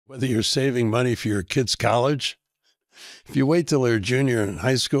Whether you're saving money for your kid's college, if you wait till they're junior in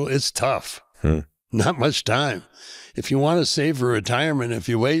high school, it's tough. Not much time. If you want to save for retirement, if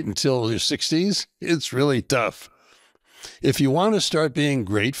you wait until your 60s, it's really tough. If you want to start being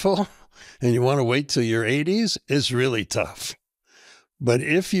grateful and you want to wait till your 80s, it's really tough. But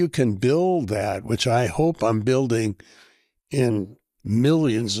if you can build that, which I hope I'm building in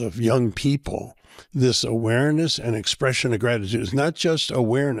millions of young people, this awareness and expression of gratitude is not just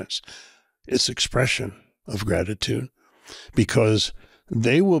awareness, it's expression of gratitude, because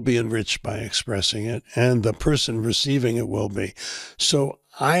they will be enriched by expressing it and the person receiving it will be. So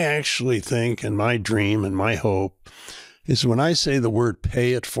I actually think, and my dream and my hope is when I say the word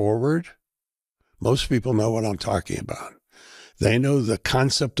pay it forward, most people know what I'm talking about. They know the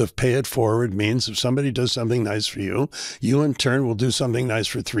concept of pay it forward means if somebody does something nice for you, you in turn will do something nice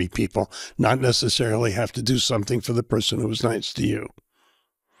for 3 people, not necessarily have to do something for the person who was nice to you.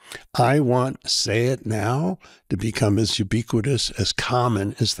 I want say it now to become as ubiquitous, as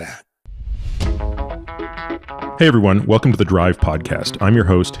common as that. Hey everyone, welcome to the Drive Podcast. I'm your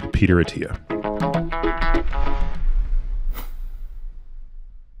host, Peter Attia.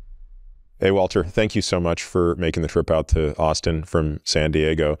 Hey, Walter, thank you so much for making the trip out to Austin from San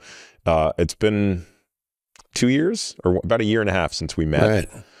Diego. It's been 2 years or about a year and a half since we met.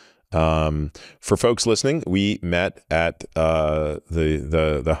 Right. For folks listening, we met at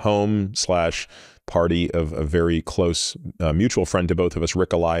the home / party of a very close mutual friend to both of us,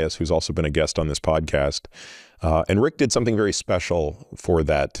 Ric Elias, who's also been a guest on this podcast. And Ric did something very special for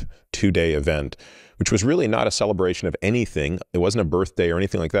that 2-day event, which was really not a celebration of anything. It wasn't a birthday or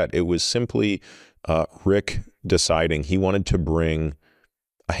anything like that. It was simply Ric deciding he wanted to bring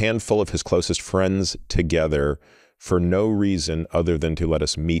a handful of his closest friends together for no reason other than to let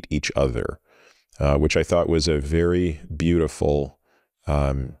us meet each other, which I thought was a very beautiful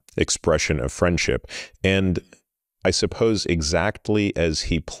expression of friendship. And I suppose exactly as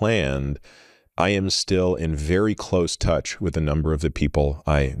he planned, I am still in very close touch with a number of the people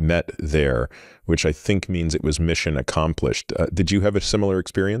I met there, which I think means it was mission accomplished. Did you have a similar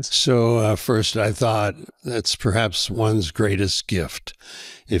experience? So first, I thought that's perhaps one's greatest gift.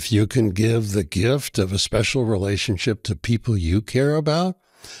 If you can give the gift of a special relationship to people you care about,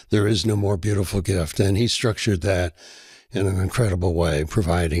 there is no more beautiful gift. And he structured that in an incredible way,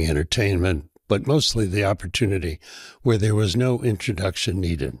 providing entertainment, but mostly the opportunity where there was no introduction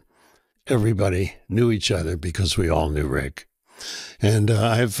needed. Everybody knew each other because we all knew Ric. And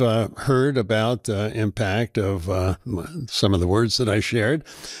I've heard about the impact of some of the words that I shared.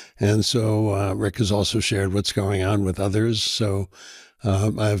 And so Ric has also shared what's going on with others. So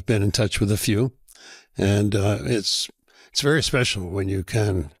I've been in touch with a few. And it's very special when you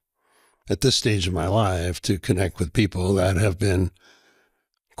can, at this stage of my life, to connect with people that have been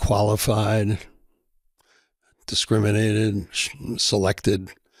qualified, discriminated,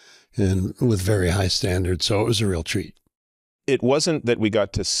 selected, and with very high standards. So it was a real treat. It wasn't that we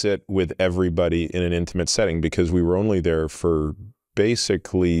got to sit with everybody in an intimate setting because we were only there for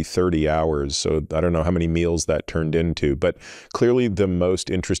basically 30 hours. So I don't know how many meals that turned into, but clearly the most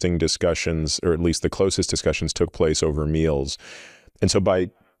interesting discussions, or at least the closest discussions, took place over meals. And so by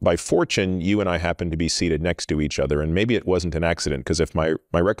fortune, you and I happened to be seated next to each other, and maybe it wasn't an accident, because if my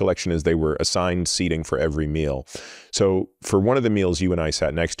recollection is they were assigned seating for every meal. So for one of the meals, you and I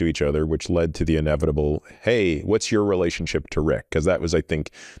sat next to each other, which led to the inevitable, hey, what's your relationship to Ric? Because that was, I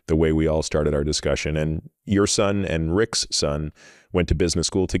think, the way we all started our discussion. And your son and Ric's son went to business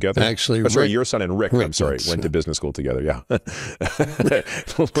school together. Actually, your son and Ric, went to business school together. Yeah.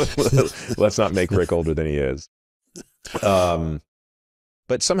 Let's not make Ric older than he is.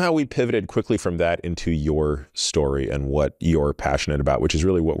 But somehow we pivoted quickly from that into your story and what you're passionate about, which is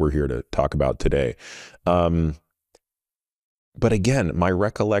really what we're here to talk about today. But again, my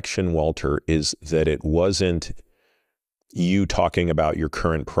recollection, Walter, is that it wasn't you talking about your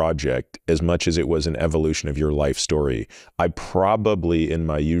current project as much as it was an evolution of your life story. I probably, in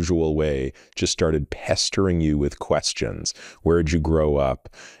my usual way, just started pestering you with questions. Where'd you grow up?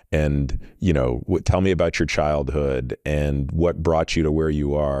 And, you know, tell me about your childhood and what brought you to where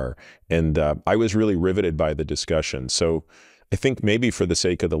you are. And I was really riveted by the discussion. So I think maybe for the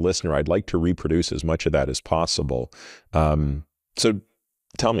sake of the listener, I'd like to reproduce as much of that as possible. So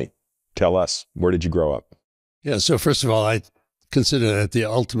tell us, where did you grow up? Yeah, so first of all, I consider that the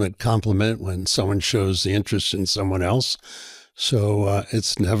ultimate compliment when someone shows the interest in someone else. So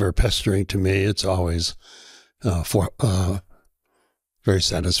it's never pestering to me. It's always very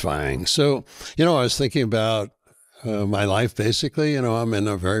satisfying. So, I was thinking about my life, basically. I'm in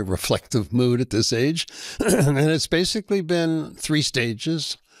a very reflective mood at this age. And it's basically been 3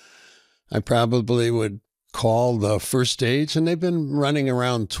 stages. I probably would call the first stage, and they've been running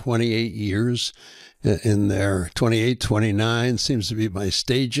around 28 years in their 28, 29 seems to be my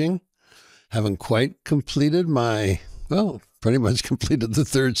staging. Haven't quite completed pretty much completed the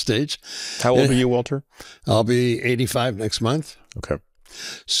third stage. How old are you, Walter? I'll be 85 next month. Okay.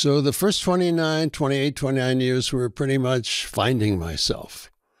 So the first 29, 28, 29 years were pretty much finding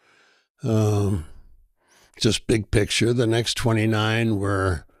myself. Just big picture. The next 29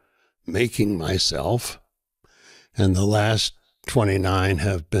 were making myself. And the last 29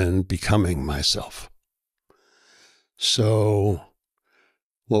 have been becoming myself. So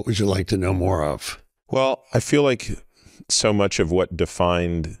what would you like to know more of? Well, I feel like so much of what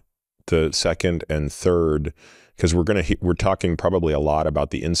defined the second and third, because we're talking probably a lot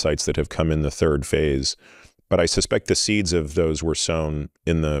about the insights that have come in the third phase, but I suspect the seeds of those were sown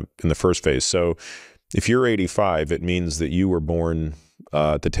in the first phase. So if you're 85, it means that you were born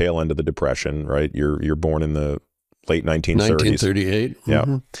at the tail end of the Depression, right? You're born in the late 1930s. 1938. Yeah.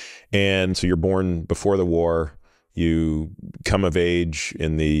 Mm-hmm. And so you're born before the war. You come of age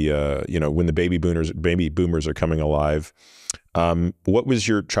in the, when the baby boomers are coming alive. What was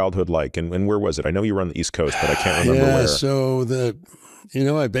your childhood like, and where was it? I know you were on the East Coast, but I can't remember where. So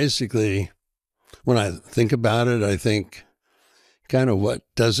I basically, when I think about it, I think kind of what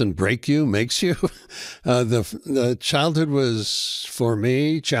doesn't break you makes you. The childhood was, for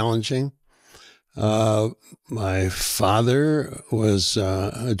me, challenging. My father was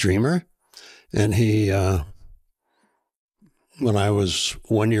a dreamer, and he, when I was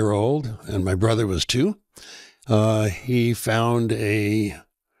 1 year old and my brother was 2, he found a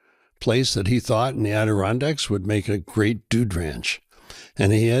place that he thought in the Adirondacks would make a great dude ranch.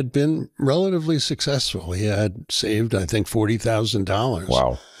 And he had been relatively successful. He had saved, I think,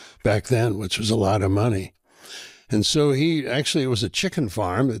 $40,000 back then, which was a lot of money. And so it was a chicken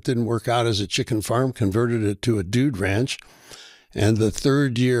farm that didn't work out as a chicken farm, converted it to a dude ranch. And the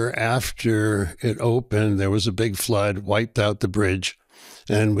third year after it opened, there was a big flood, wiped out the bridge,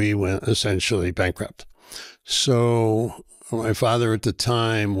 and we went essentially bankrupt. So my father at the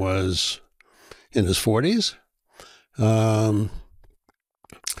time was in his 40s. And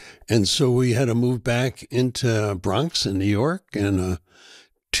so we had to move back into Bronx in New York in a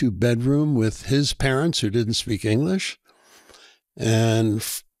 2-bedroom with his parents who didn't speak English. And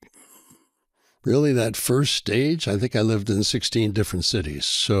really that first stage, I think I lived in 16 different cities.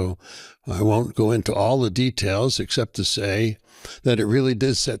 So I won't go into all the details except to say that it really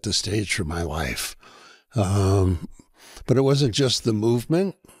did set the stage for my life. But it wasn't just the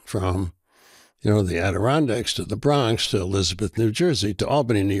movement from the Adirondacks to the Bronx to Elizabeth, New Jersey, to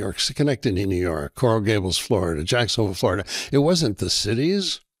Albany, New York, Schenectady, New York, Coral Gables, Florida, Jacksonville, Florida. It wasn't the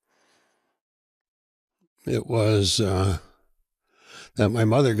cities. It was that my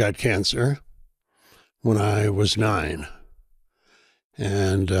mother got cancer when I was 9.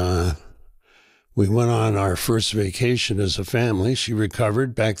 And we went on our first vacation as a family. She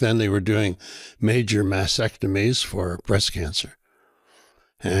recovered. Back then they were doing major mastectomies for breast cancer.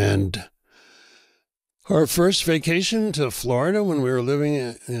 And our first vacation to Florida when we were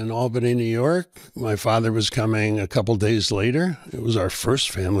living in Albany, New York, my father was coming a couple days later. It was our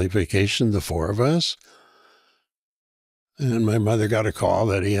first family vacation, the 4 of us. And my mother got a call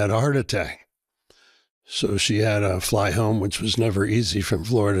that he had a heart attack. So she had to fly home, which was never easy from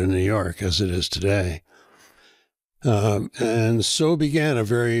Florida to New York as it is today. And so began a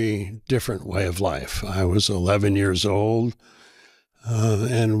very different way of life. I was 11 years old.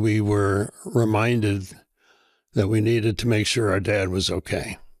 And we were reminded that we needed to make sure our dad was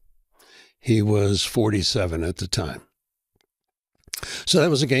okay. He was 47 at the time. So that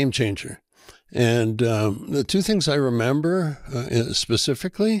was a game changer. And the 2 things I remember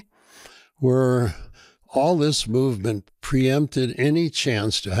specifically were all this movement preempted any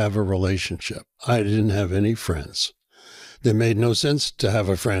chance to have a relationship. I didn't have any friends. It made no sense to have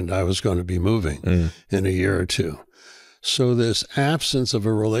a friend. I was going to be moving in a year or 2. So this absence of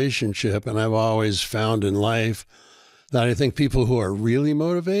a relationship, and I've always found in life that I think people who are really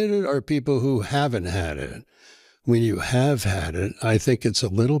motivated are people who haven't had it. When you have had it, I think it's a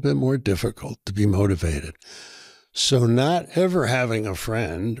little bit more difficult to be motivated. So not ever having a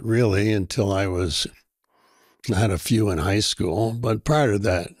friend, really, until I had a few in high school, but prior to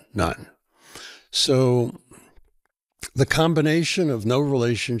that, none. So the combination of no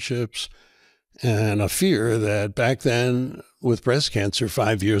relationships and a fear that back then with breast cancer,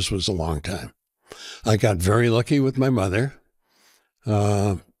 5 years was a long time. I got very lucky with my mother.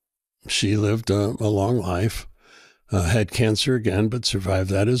 She lived a long life, had cancer again, but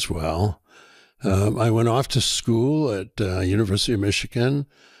survived that as well. I went off to school at University of Michigan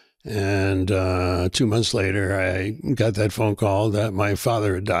And 2 months later, I got that phone call that my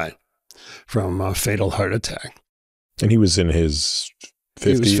father had died from a fatal heart attack. And he was in his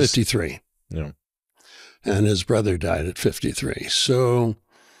 50s? He was 53. Yeah. And his brother died at 53. So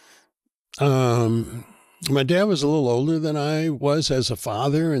my dad was a little older than I was as a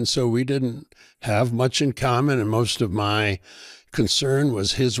father, and so we didn't have much in common, and most of my concern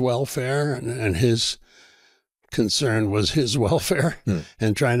was his welfare, and his concern was his welfare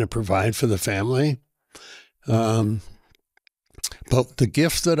and trying to provide for the family. But the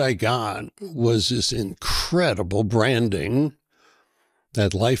gift that I got was this incredible branding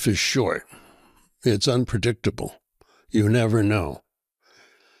that life is short. It's unpredictable. You never know.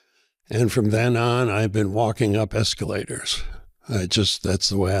 And from then on, I've been walking up escalators. That's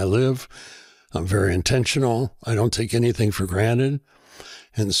the way I live. I'm very intentional. I don't take anything for granted.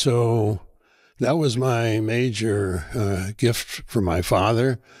 And so that was my major gift from my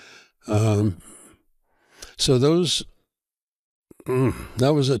father. So that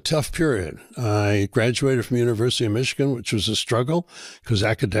was a tough period. I graduated from University of Michigan, which was a struggle because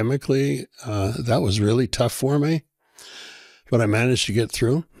academically, that was really tough for me. But I managed to get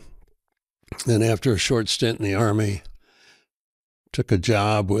through. And after a short stint in the Army, took a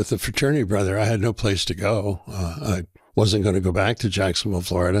job with a fraternity brother. I had no place to go. I wasn't going to go back to Jacksonville,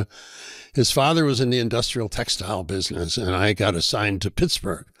 Florida. His father was in the industrial textile business, and I got assigned to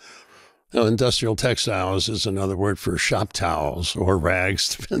Pittsburgh. Now, industrial textiles is another word for shop towels or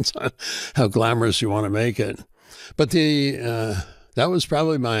rags, depends on how glamorous you want to make it. But that was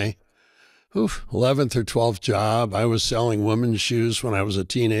probably my 11th or 12th job. I was selling women's shoes when I was a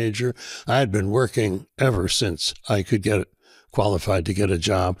teenager. I had been working ever since I could get qualified to get a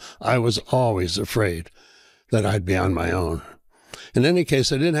job. I was always afraid that I'd be on my own. In any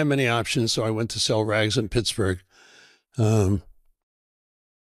case, I didn't have many options, so I went to sell rags in Pittsburgh. 2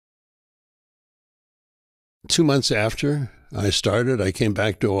 months after I started, I came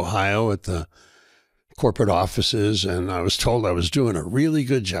back to Ohio at the corporate offices, and I was told I was doing a really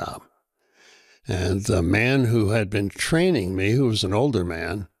good job. And the man who had been training me, who was an older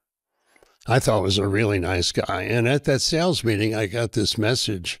man, I thought was a really nice guy. And at that sales meeting, I got this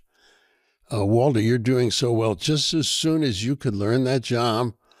message, Walter, you're doing so well. Just as soon as you could learn that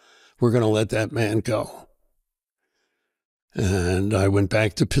job, we're going to let that man go. And I went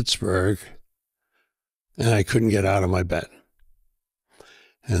back to Pittsburgh, and I couldn't get out of my bed.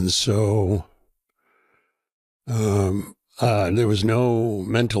 And so there was no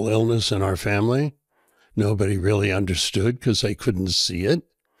mental illness in our family. Nobody really understood because they couldn't see it.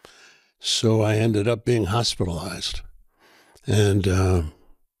 So I ended up being hospitalized and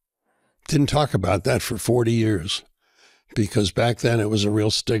didn't talk about that for 40 years because back then it was a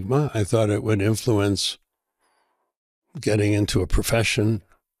real stigma. I thought it would influence getting into a profession,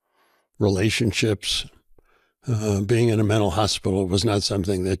 relationships. Being in a mental hospital was not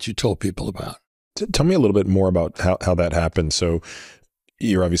something that you told people about. Tell me a little bit more about how that happened. So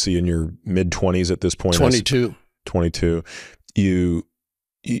you're obviously in your mid-20s at this point. 22. 22. You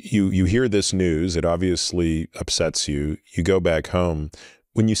hear this news. It obviously upsets you. You go back home.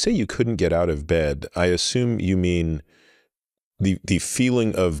 When you say you couldn't get out of bed, I assume you mean the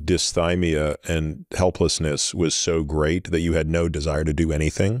feeling of dysthymia and helplessness was so great that you had no desire to do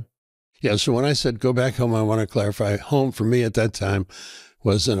anything? Yeah, so when I said go back home, I want to clarify. Home for me at that time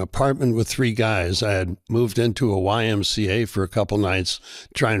was an apartment with 3 guys. I had moved into a YMCA for a couple nights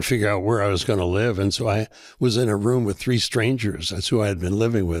trying to figure out where I was going to live. And so I was in a room with 3 strangers. That's who I had been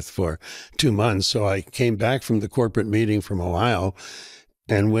living with for 2 months. So I came back from the corporate meeting from Ohio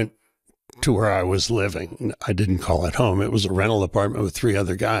and went to where I was living. I didn't call it home. It was a rental apartment with 3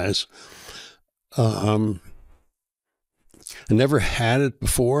 other guys. I never had it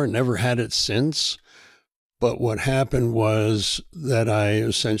before, never had it since. But what happened was that I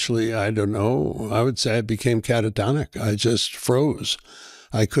essentially, I don't know, I would say I became catatonic. I just froze.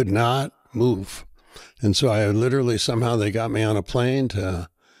 I could not move. And so I literally, somehow they got me on a plane to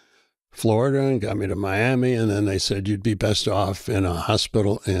Florida and got me to Miami. And then they said, you'd be best off in a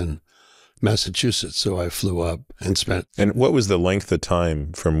hospital in Massachusetts. So I flew up and spent. And what was the length of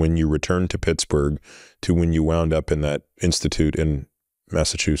time from when you returned to Pittsburgh to when you wound up in that institute in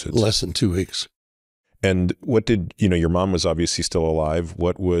Massachusetts? Less than 2 weeks. And what did, your mom was obviously still alive.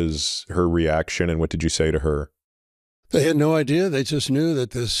 What was her reaction and what did you say to her? They had no idea. They just knew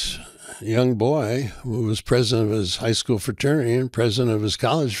that this young boy who was president of his high school fraternity and president of his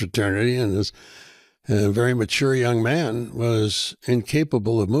college fraternity and this very mature young man was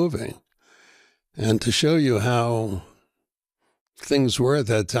incapable of moving. And to show you how things were at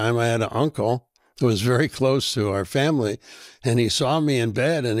that time, I had an uncle was very close to our family, and he saw me in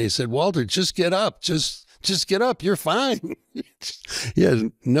bed, and he said, "Walter, just get up. Just get up. You're fine." He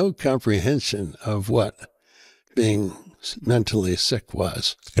had no comprehension of what being mentally sick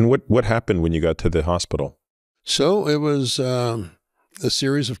was. And what happened when you got to the hospital? So it was a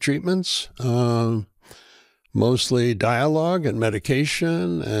series of treatments, mostly dialogue and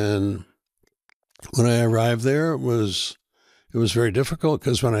medication. And when I arrived there, it was very difficult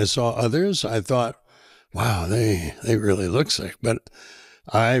because when I saw others, I thought, wow, they really look sick. But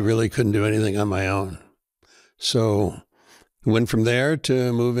I really couldn't do anything on my own. So went from there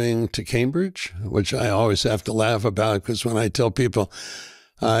to moving to Cambridge, which I always have to laugh about because when I tell people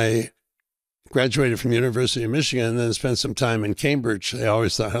I graduated from the University of Michigan and then spent some time in Cambridge, they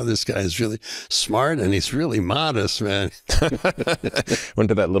always thought, oh, this guy is really smart and he's really modest, man. Went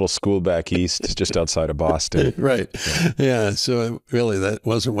to that little school back east, just outside of Boston. Right. Yeah. So really that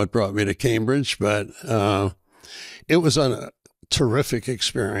wasn't what brought me to Cambridge, but it was a terrific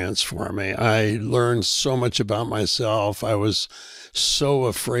experience for me. I learned so much about myself. I was so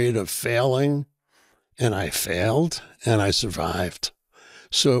afraid of failing, and I failed, and I survived.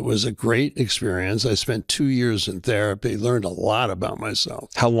 So it was a great experience. I spent 2 years in therapy, learned a lot about myself.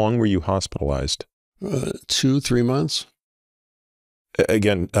 How long were you hospitalized? 2-3 months.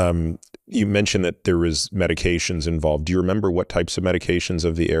 Again, you mentioned that there was medications involved. Do you remember what types of medications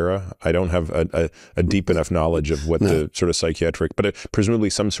of the era? I don't have a deep enough knowledge of what the sort of psychiatric, but presumably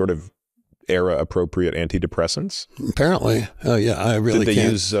some sort of era-appropriate antidepressants? Apparently. Oh, yeah, I really can't. Did they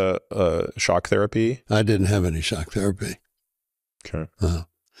use shock therapy? I didn't have any shock therapy. Okay.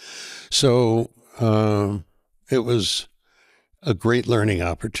 So it was a great learning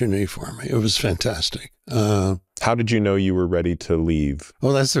opportunity for me. It was fantastic. How did you know you were ready to leave?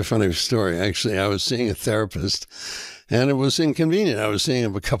 Well, that's a funny story. Actually, I was seeing a therapist, and it was inconvenient. I was seeing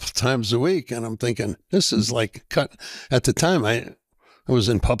him a couple of times a week, and I'm thinking, this is like cut. At the time, I was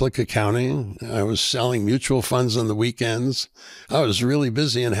in public accounting. I was selling mutual funds on the weekends. I was really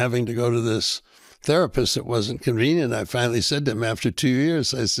busy and having to go to this therapist. It wasn't convenient. I finally said to him after 2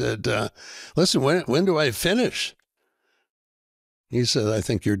 years, I said, listen, when do I finish? He said, I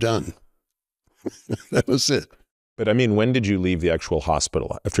think you're done. That was it. But I mean, when did you leave the actual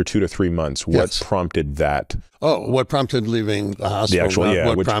hospital? After 2 to 3 months, what prompted that? Oh, what prompted leaving the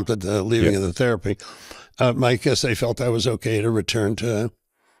hospital? What prompted the leaving of the therapy? I guess I felt I was okay to return to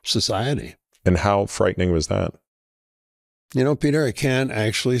society. And how frightening was that? You know, Peter, I can't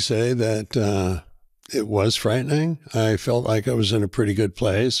actually say that it was frightening. I felt like I was in a pretty good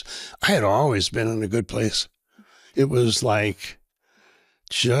place. I had always been in a good place. It was like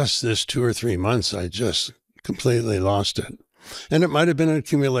just this 2 or 3 months, I just completely lost it. And it might have been an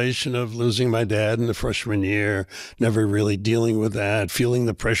accumulation of losing my dad in the freshman year, never really dealing with that, feeling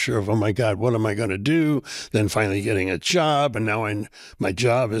the pressure of, oh my God, what am I going to do? Then finally getting a job. And now my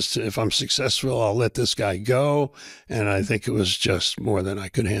job is to, if I'm successful, I'll let this guy go. And I think it was just more than I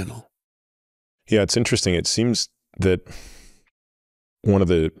could handle. Yeah, it's interesting. It seems that one of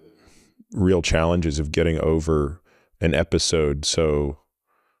the real challenges of getting over an episode so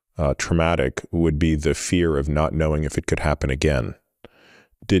traumatic would be the fear of not knowing if it could happen again.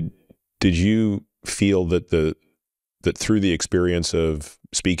 Did you feel that that through the experience of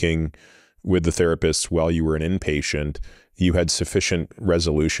speaking with the therapist while you were an inpatient, you had sufficient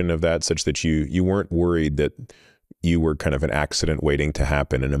resolution of that such that you weren't worried that you were kind of an accident waiting to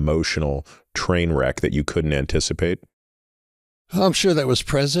happen, an emotional train wreck that you couldn't anticipate? I'm sure that was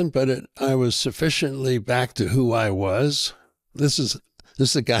present, but I was sufficiently back to who I was. This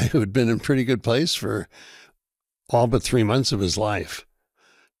is a guy who had been in a pretty good place for all but 3 months of his life.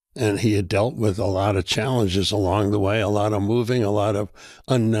 And he had dealt with a lot of challenges along the way, a lot of moving, a lot of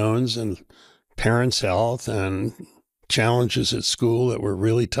unknowns, and parents' health and challenges at school that were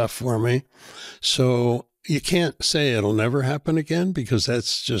really tough for me. So you can't say it'll never happen again because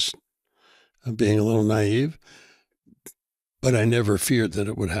that's just being a little naive. But I never feared that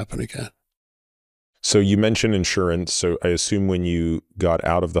it would happen again. So you mentioned insurance. So I assume when you got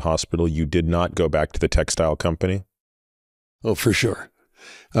out of the hospital, you did not go back to the textile company? Oh, for sure.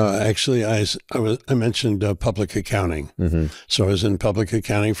 Actually, I mentioned public accounting. Mm-hmm. So I was in public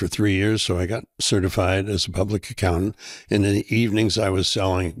accounting for 3 years. So I got certified as a public accountant. And in the evenings, I was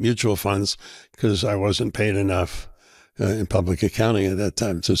selling mutual funds because I wasn't paid enough in public accounting at that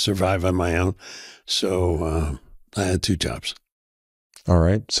time to survive on my own. So I had 2 jobs. All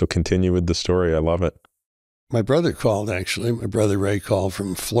right. So continue with the story. I love it. My brother called, actually. My brother Ray called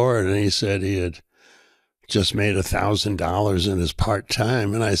from Florida, and he said he had just made $1,000 in his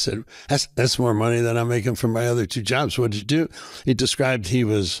part-time. And I said, that's more money than I'm making from my other 2 jobs. What did you do? He described he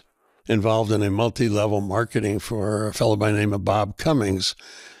was involved in a multi-level marketing for a fellow by the name of Bob Cummings.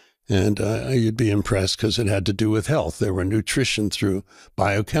 And you'd be impressed because it had to do with health. There were nutrition through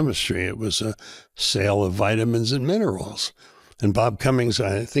biochemistry. It was a sale of vitamins and minerals. And Bob Cummings,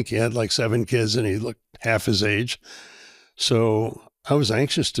 I think he had like 7 kids and he looked half his age. So I was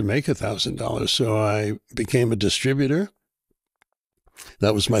anxious to make $1,000. So I became a distributor.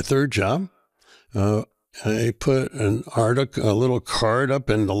 That was my third job. I put a little card up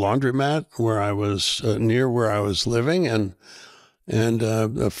in the laundromat where I was near where I was living, and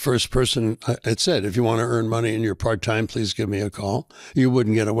the first person, it said, if you want to earn money in your part-time, please give me a call. You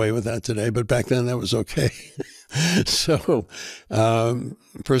wouldn't get away with that today, but back then that was okay. So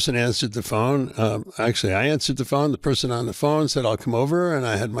person answered the phone. Actually, I answered the phone. The person on the phone said, I'll come over. And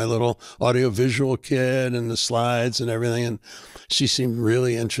I had my little audio-visual kit and the slides and everything. And she seemed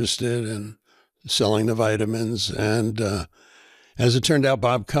really interested in selling the vitamins. And as it turned out,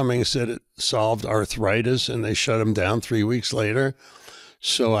 Bob Cummings said it solved arthritis, and they shut him down 3 weeks later.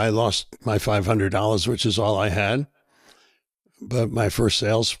 So I lost my $500, which is all I had. But my first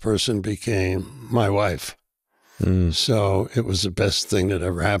salesperson became my wife. So it was the best thing that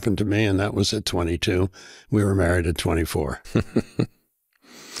ever happened to me, and that was at 22. We were married at 24.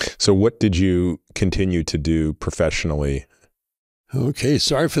 So what did you continue to do professionally? Okay,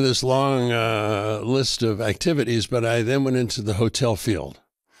 sorry for this long list of activities, but I then went into the hotel field.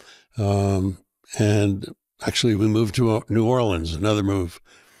 And actually, we moved to New Orleans, another move,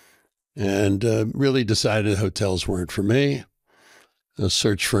 and really decided hotels weren't for me. A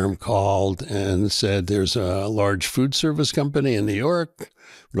search firm called and said, there's a large food service company in New York.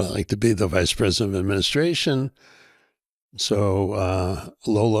 Would I like to be the vice president of administration? So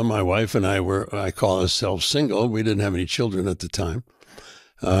Lola, my wife, and I call ourselves single. We didn't have any children at the time.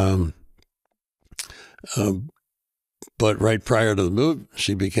 But right prior to the move,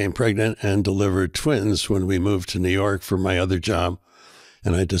 she became pregnant and delivered twins when we moved to New York for my other job.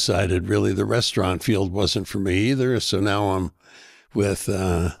 And I decided really the restaurant field wasn't for me either. So now I'm with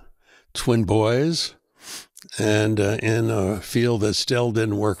twin boys and in a field that still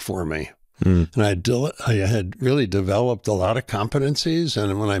didn't work for me. And I had really developed a lot of competencies.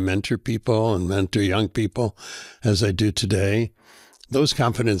 And when I mentor people and mentor young people, as I do today, those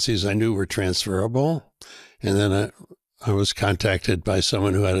competencies I knew were transferable. And then I was contacted by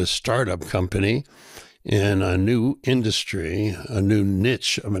someone who had a startup company in a new industry, a new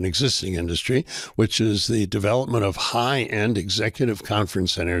niche of an existing industry, which is the development of high-end executive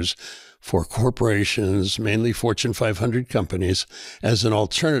conference centers for corporations, mainly Fortune 500 companies, as an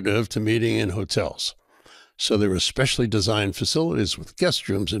alternative to meeting in hotels. So there were specially designed facilities with guest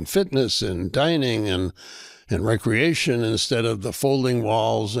rooms and fitness and dining and recreation instead of the folding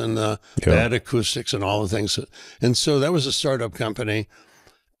walls and the bad acoustics and all the things. And so that was a startup company.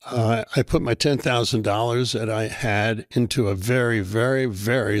 I put my $10,000 that I had into a very, very,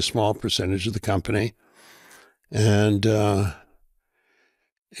 very small percentage of the company. And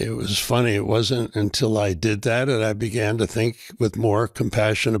it was funny. It wasn't until I did that I began to think with more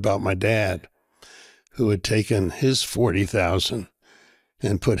compassion about my dad, who had taken his $40,000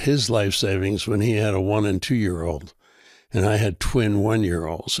 and put his life savings when he had a 1- and 2-year-old. And I had twin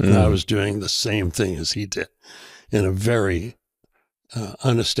 1-year-olds. And I was doing the same thing as he did in a very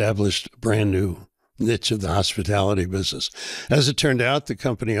unestablished, brand new niche of the hospitality business. As it turned out, the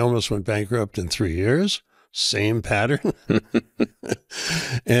company almost went bankrupt in 3 years. Same pattern.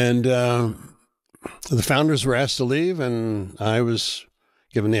 And the founders were asked to leave, and I was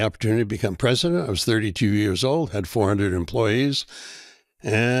given the opportunity to become president. I was 32 years old, had 400 employees,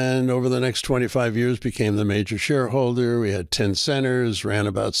 and over the next 25 years became the major shareholder. We had 10 centers, ran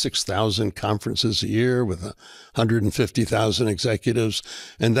about 6,000 conferences a year with 150,000 executives.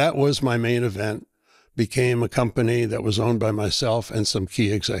 And that was my main event, became a company that was owned by myself and some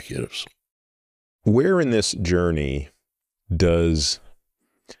key executives. Where in this journey does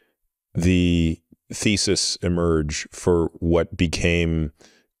the thesis emerge for what became,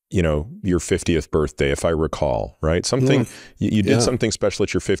 you know, your 50th birthday, if I recall, right? Something, you did something special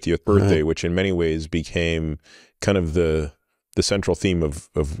at your 50th birthday, which in many ways became kind of the central theme of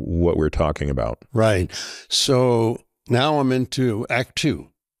what we're talking about. Right. So now I'm into Act 2,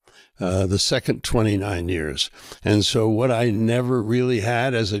 the second 29 years. And so what I never really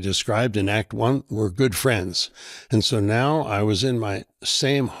had, as I described in Act 1, were good friends. And so now I was in my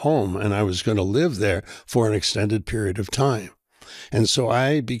same home and I was going to live there for an extended period of time. And so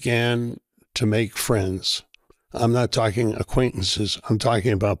I began to make friends. I'm not talking acquaintances. I'm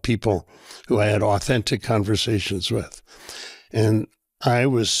talking about people who I had authentic conversations with. And I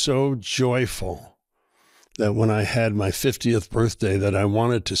was so joyful that when I had my 50th birthday that I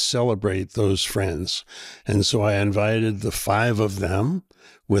wanted to celebrate those friends. And so I invited the 5 of them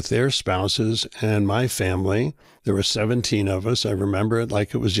with their spouses and my family. There were 17 of us. I remember it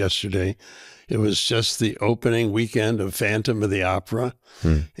like it was yesterday. It was just the opening weekend of Phantom of the Opera.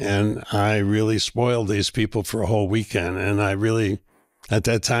 And I really spoiled these people for a whole weekend. And I really, at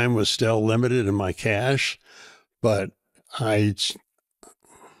that time, was still limited in my cash, but I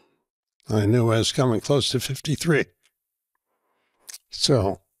knew I was coming close to 53.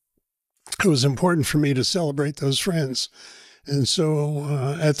 So it was important for me to celebrate those friends. And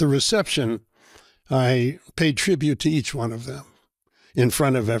so at the reception, I paid tribute to each one of them in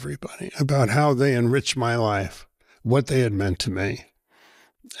front of everybody about how they enriched my life, what they had meant to me.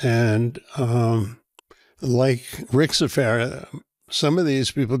 And like Ric's affair, some of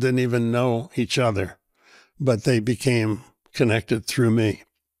these people didn't even know each other, but they became connected through me.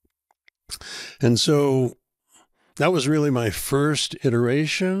 And so that was really my first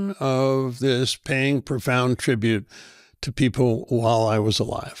iteration of this paying profound tribute to people while I was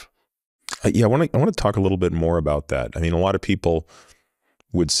alive. Yeah, I want to talk a little bit more about that. I mean, a lot of people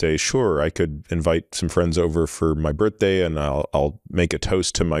would say, sure, I could invite some friends over for my birthday and I'll make a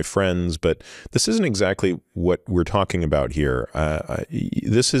toast to my friends, but this isn't exactly what we're talking about here.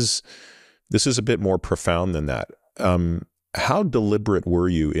 This is a bit more profound than that. How deliberate were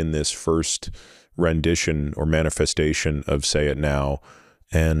you in this first rendition or manifestation of Say It Now?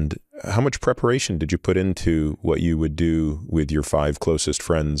 And how much preparation did you put into what you would do with your 5 closest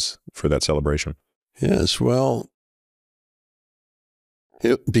friends for that celebration? Yes, well,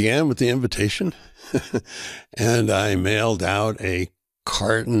 it began with the invitation, and I mailed out a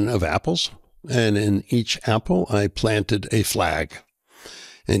carton of apples, and in each apple I planted a flag,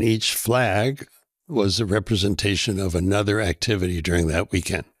 and each flag was a representation of another activity during that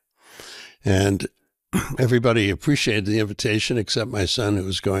weekend. And everybody appreciated the invitation except my son, who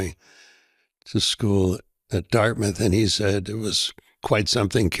was going to school at Dartmouth, and he said it was quite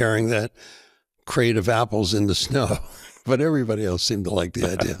something carrying that crate of apples in the snow. But everybody else seemed to like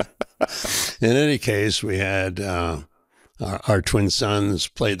the idea. In any case, we had our twin sons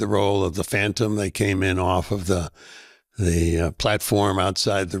played the role of the Phantom. They came in off of the platform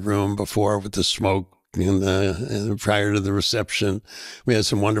outside the room before with the smoke prior to the reception. We had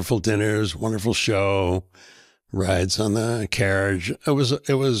some wonderful dinners, wonderful show, rides on the carriage. It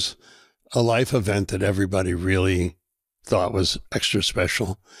was a life event that everybody really thought was extra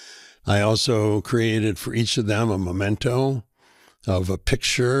special. I also created for each of them a memento of a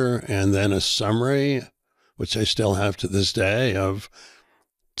picture and then a summary, which I still have to this day, of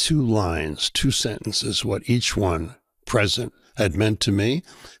 2 lines, 2 sentences, what each one present had meant to me,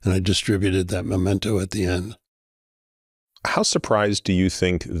 and I distributed that memento at the end. How surprised do you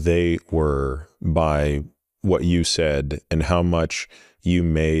think they were by what you said and how much you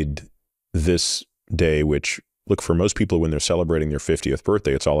made this day, which, look, for most people when they're celebrating their 50th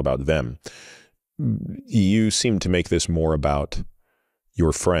birthday, it's all about them. You seem to make this more about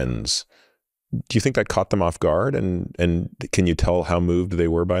your friends. Do you think that caught them off guard? And can you tell how moved they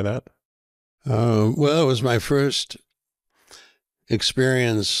were by that? Well, it was my first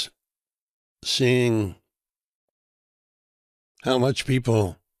experience seeing how much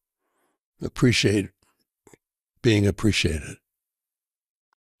people appreciate being appreciated,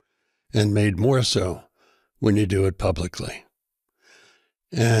 and made more so when you do it publicly.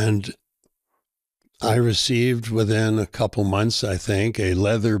 And I received within a couple months, I think, a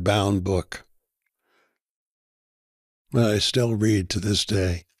leather-bound book that I still read to this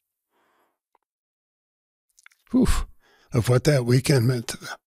day. Of what that weekend meant to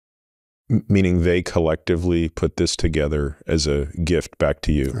them. Meaning they collectively put this together as a gift back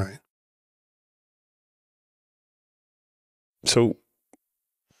to you. Right. So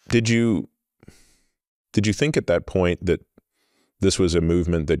did you think at that point that this was a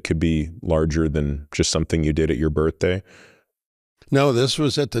movement that could be larger than just something you did at your birthday? No, this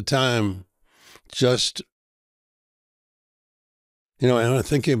was at the time just, and I'm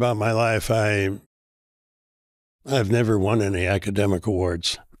thinking about my life, I've never won any academic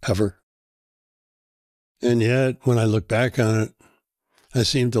awards, ever. And yet, when I look back on it, I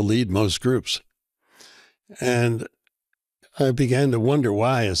seem to lead most groups. And I began to wonder,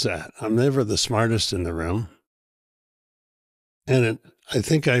 why is that? I'm never the smartest in the room. And I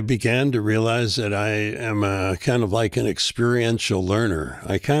think I began to realize that I am kind of like an experiential learner.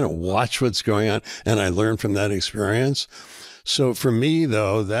 I kind of watch what's going on, and I learn from that experience. So for me,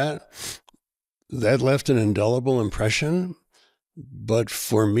 though, that left an indelible impression. But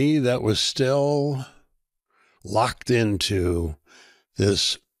for me, that was still locked into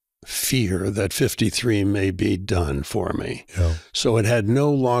this fear that 53 may be done for me. Yeah. So it had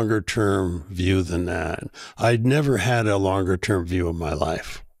no longer term view than that. I'd never had a longer term view of my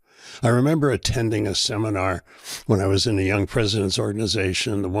life. I remember attending a seminar when I was in the Young Presidents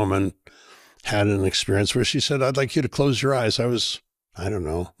Organization. The woman had an experience where she said, I'd like you to close your eyes. I was, I don't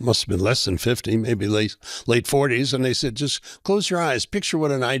know, must have been less than 50, maybe late 40s. And they said, just close your eyes. Picture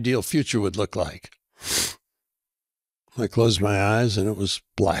what an ideal future would look like. I closed my eyes and it was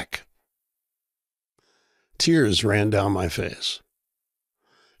black. Tears ran down my face.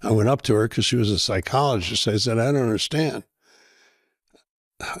 I went up to her because she was a psychologist. I said, I don't understand.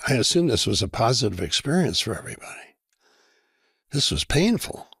 I assumed this was a positive experience for everybody. This was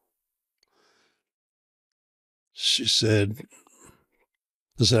painful. She said,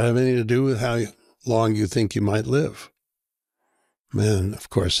 does it have anything to do with how long you think you might live? Man, of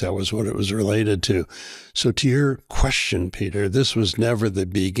course, that was what it was related to. So to your question, Peter, this was never the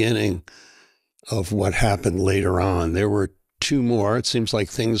beginning of what happened later on. There were two more. It seems like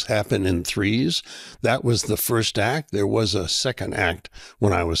things happen in threes. That was the first act. There was a second act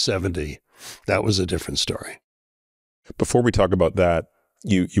when I was 70. That was a different story. Before we talk about that,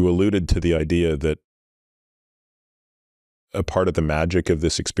 you alluded to the idea that a part of the magic of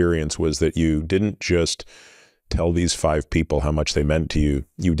this experience was that you didn't just tell these 5 people how much they meant to you.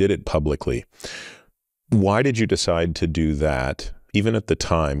 You did it publicly. Why did you decide to do that? Even at the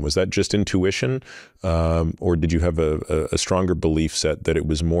time, was that just intuition, or did you have a stronger belief set that it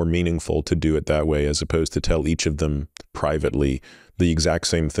was more meaningful to do it that way as opposed to tell each of them privately the exact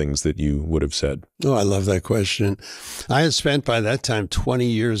same things that you would have said? Oh, I love that question. I had spent by that time 20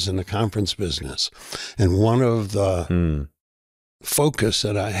 years in the conference business, and one of the focus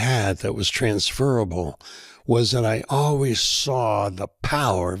that I had that was transferable was that I always saw the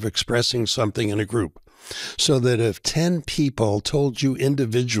power of expressing something in a group. So that if 10 people told you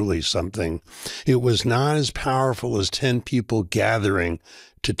individually something, it was not as powerful as 10 people gathering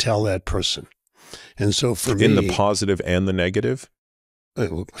to tell that person. And so for me— In the positive and the negative?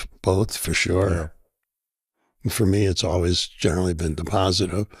 Both, for sure. Yeah. For me, it's always generally been the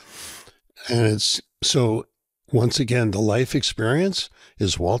positive. And it's, so once again, the life experience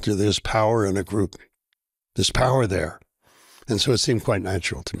is, Walter, there's power in a group. There's power there. And so it seemed quite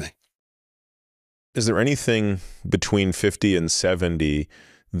natural to me. Is there anything between 50 and 70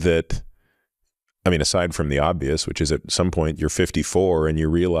 that, I mean, aside from the obvious, which is at some point you're 54 and you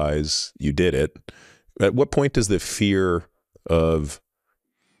realize you did it, at what point does the fear of,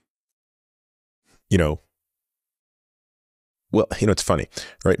 well, it's funny,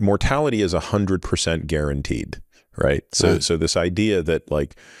 right? Mortality is 100% guaranteed, right? So this idea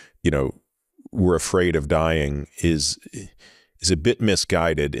that we're afraid of dying is a bit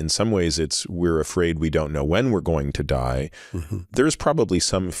misguided. In some ways, we're afraid we don't know when we're going to die. Mm-hmm. There's probably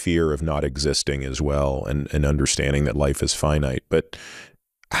some fear of not existing as well, and understanding that life is finite. But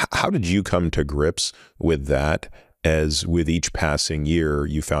how did you come to grips with that as with each passing year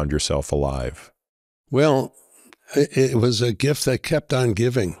you found yourself alive? Well, it was a gift that kept on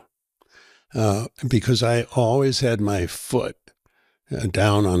giving because I always had my foot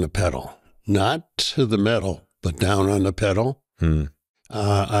down on the pedal, not to the metal, but down on the pedal.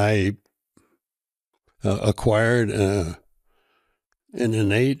 I acquired an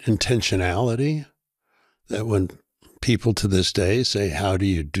innate intentionality that when people to this day say, how do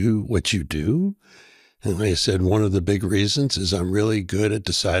you do what you do? And I said, one of the big reasons is I'm really good at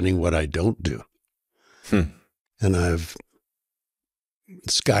deciding what I don't do. And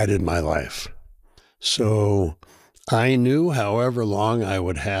it's guided my life. So I knew however long I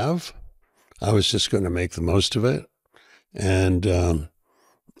would have, I was just going to make the most of it. And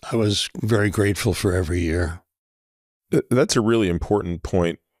I was very grateful for every year. That's a really important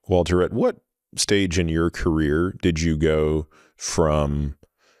point, Walter. At what stage in your career did you go from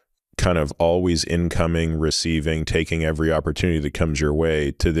kind of always incoming, receiving, taking every opportunity that comes your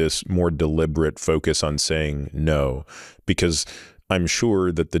way to this more deliberate focus on saying no? Because I'm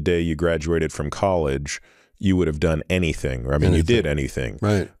sure that the day you graduated from college, you would have done anything. Or, I mean, you did anything.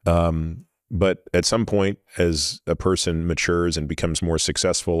 Right. But at some point, as a person matures and becomes more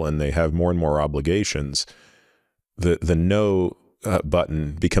successful and they have more and more obligations, the no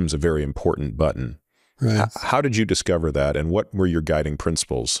button becomes a very important button. Right. How did you discover that, and what were your guiding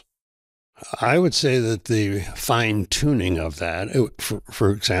principles? I would say that the fine-tuning of that,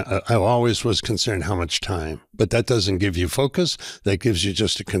 for example, I always was concerned how much time, but that doesn't give you focus. That gives you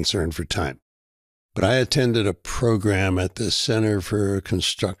just a concern for time. But I attended a program at the Center for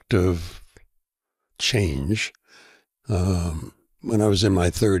Constructive Change when I was in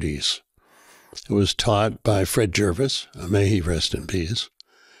my 30s. It was taught by Fred Jervis, may he rest in peace.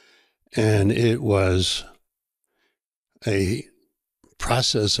 And it was a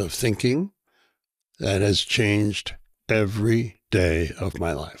process of thinking that has changed every day of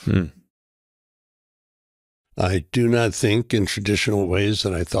my life. I do not think in traditional ways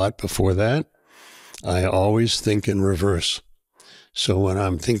that I thought before that. I always think in reverse. So when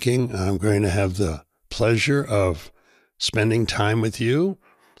I'm thinking I'm going to have the pleasure of spending time with you,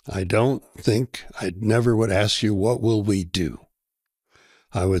 I never would ask you, what will we do?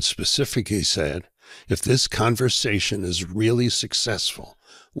 I would specifically say, if this conversation is really successful,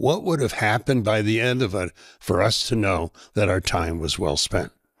 what would have happened by the end of it for us to know that our time was well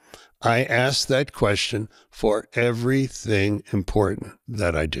spent? I ask that question for everything important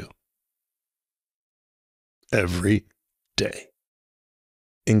that I do. Every day.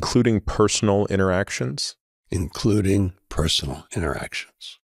 Including personal interactions? Including personal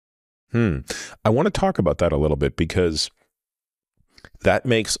interactions. I want to talk about that a little bit, because that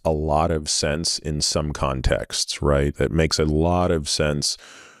makes a lot of sense in some contexts, right? That makes a lot of sense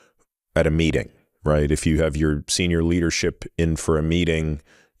at a meeting, right? If you have your senior leadership in for a meeting,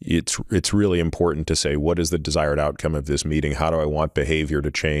 it's really important to say, what is the desired outcome of this meeting? How do I want behavior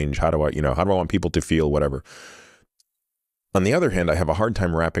to change? How do I want people to feel, whatever. On the other hand, I have a hard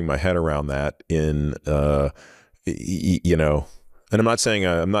time wrapping my head around that in, and I'm not saying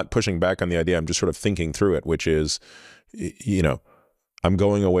I'm not pushing back on the idea. I'm just sort of thinking through it, which is, I'm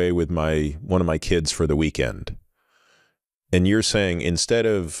going away with one of my kids for the weekend. And you're saying, instead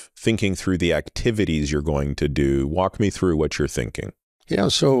of thinking through the activities you're going to do, walk me through what you're thinking. Yeah,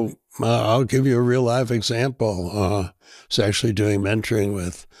 so I'll give you a real live example. I was actually doing mentoring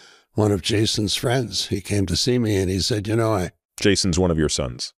with one of Jason's friends. He came to see me and he said, Jason's one of your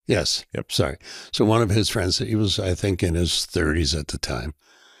sons. Yes. Yep. Sorry. So one of his friends, he was, I think, in his 30s at the time.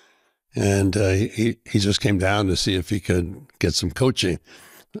 And he just came down to see if he could get some coaching.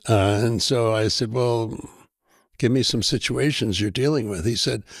 And so I said, well, give me some situations you're dealing with. He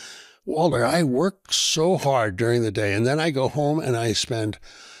said, Walter, I work so hard during the day, and then I go home and I spend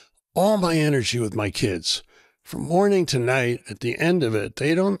all my energy with my kids. From morning to night, at the end of it,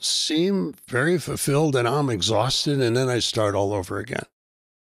 they don't seem very fulfilled, and I'm exhausted, and then I start all over again.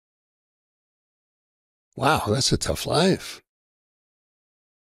 Wow, that's a tough life.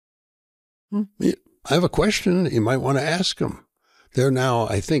 I have a question you might want to ask them. They're now,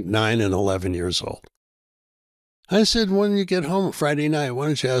 I think, 9 and 11 years old. I said, when you get home Friday night, why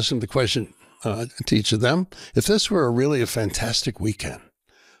don't you ask them the question to each of them? If this were really a fantastic weekend,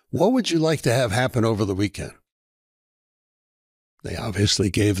 what would you like to have happen over the weekend? They obviously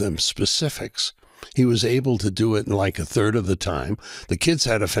gave them specifics. He was able to do it in like a third of the time. The kids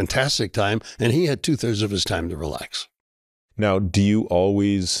had a fantastic time, and he had 2/3 of his time to relax. Now, do you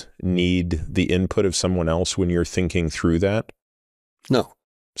always need the input of someone else when you're thinking through that? No.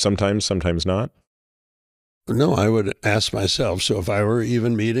 Sometimes not? No, I would ask myself, so if I were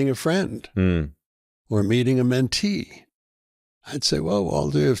even meeting a friend or meeting a mentee, I'd say, well,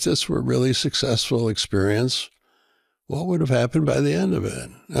 Walter, if this were a really successful experience, what would have happened by the end of it?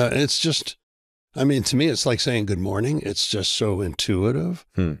 It's just, to me, it's like saying good morning. It's just so intuitive.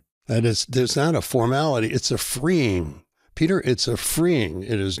 That there's not a formality. It's a freeing. Peter, it's a freeing.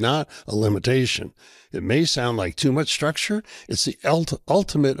 It is not a limitation. It may sound like too much structure. It's the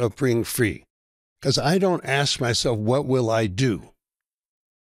ultimate of being free. Because I don't ask myself, what will I do?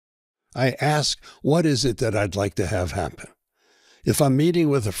 I ask, what is it that I'd like to have happen? If I'm meeting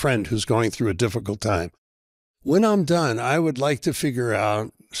with a friend who's going through a difficult time, when I'm done, I would like to figure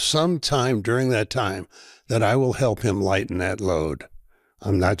out some time during that time that I will help him lighten that load.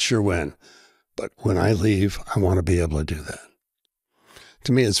 I'm not sure when, but when I leave, I want to be able to do that.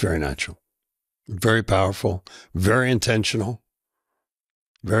 To me, it's very natural, very powerful, very intentional,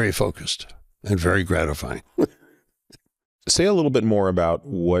 very focused, and very gratifying. Say a little bit more about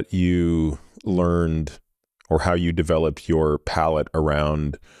what you learned or how you developed your palate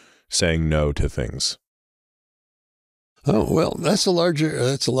around saying no to things. Oh, well, that's a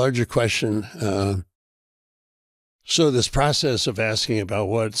larger question. So this process of asking about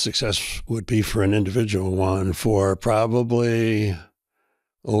what success would be for an individual one for probably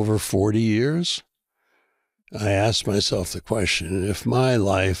over 40 years, I asked myself the question, if my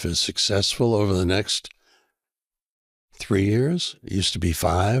life is successful over the next 3 years, it used to be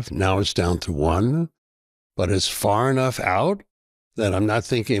 5, now it's down to 1, but it's far enough out that I'm not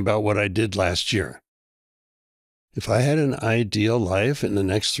thinking about what I did last year. If I had an ideal life in the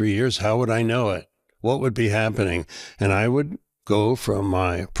next 3 years, how would I know it? What would be happening? And I would go from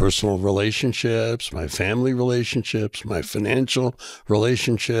my personal relationships, my family relationships, my financial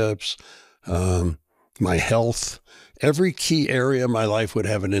relationships, my health. Every key area of my life would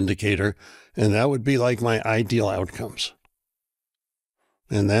have an indicator, and that would be like my ideal outcomes.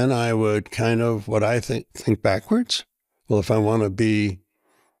 And then I would kind of, what I think backwards. Well, if I want to be,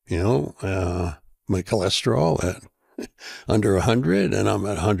 my cholesterol at under 100 and I'm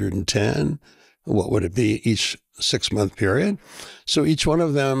at 110, what would it be each 6-month period? So each one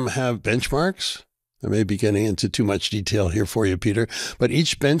of them have benchmarks. I may be getting into too much detail here for you, Peter, but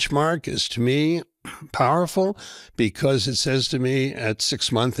each benchmark is to me powerful because it says to me at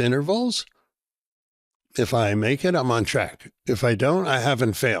 6-month intervals, if I make it, I'm on track. If I don't, I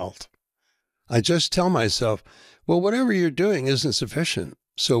haven't failed. I just tell myself, well, whatever you're doing isn't sufficient.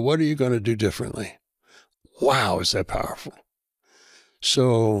 So what are you going to do differently? Wow, is that powerful?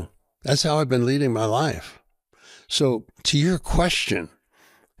 So that's how I've been leading my life. So to your question,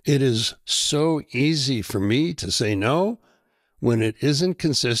 it is so easy for me to say no when it isn't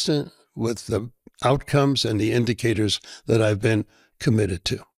consistent with the outcomes and the indicators that I've been committed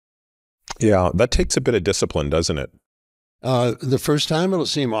to. Yeah, that takes a bit of discipline, doesn't it? The first time it'll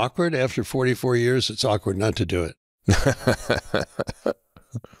seem awkward. After 44 years, it's awkward not to do it.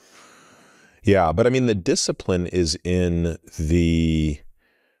 Yeah, but I mean, the discipline is in the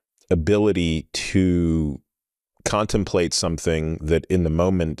ability to contemplate something that in the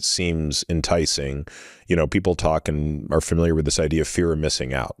moment seems enticing. People talk and are familiar with this idea of fear of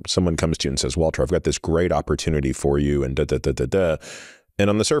missing out. Someone comes to you and says, Walter, I've got this great opportunity for you, and da-da-da-da-da. And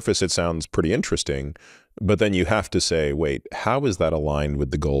on the surface, it sounds pretty interesting, but then you have to say, wait, how is that aligned with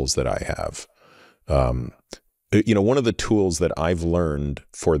the goals that I have? One of the tools that I've learned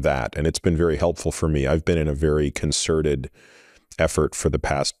for that, and it's been very helpful for me, I've been in a very concerted effort for the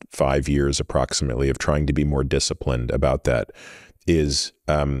past 5 years approximately of trying to be more disciplined about that, is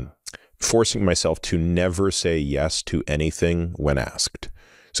forcing myself to never say yes to anything when asked.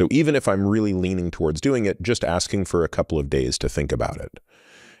 So even if I'm really leaning towards doing it, just asking for a couple of days to think about it.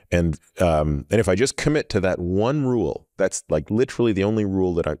 And if I just commit to that one rule, that's like literally the only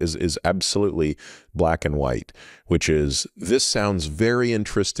rule that is absolutely black and white, which is, this sounds very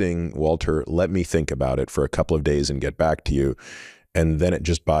interesting, Walter, let me think about it for a couple of days and get back to you. And then it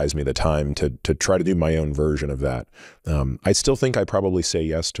just buys me the time to try to do my own version of that. I still think I probably say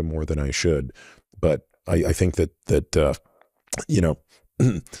yes to more than I should, but I think that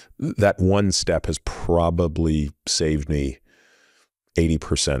that one step has probably saved me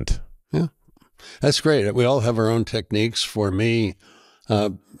 80%. Yeah, that's great. We all have our own techniques. For me,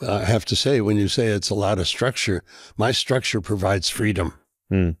 I have to say, when you say it's a lot of structure, my structure provides freedom.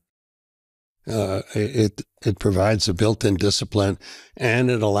 It provides a built-in discipline, and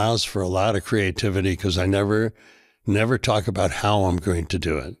it allows for a lot of creativity because I never talk about how I'm going to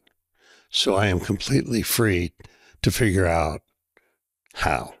do it. So I am completely free to figure out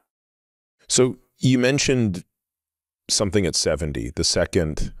how. So you mentioned something at 70, the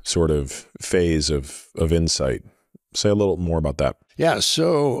second sort of phase of insight. Say a little more about that. Yeah.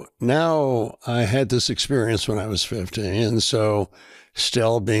 So now I had this experience when I was 50. And so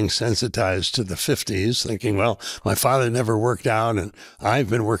still being sensitized to the 50s, thinking, well, my father never worked out and I've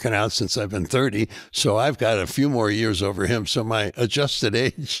been working out since I've been 30. So I've got a few more years over him. So my adjusted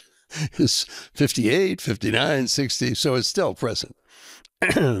age is 58, 59, 60. So it's still present.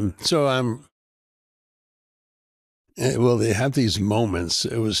 So well, they have these moments.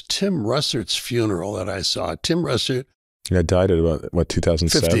 It was Tim Russert's funeral that I saw. Tim Russert. Yeah, died at about, what,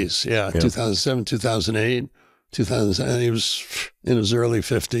 2007? 50s, yeah. 2007, 2008, 2007. He was in his early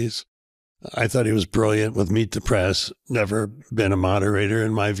 50s. I thought he was brilliant with Meet the Press. Never been a moderator.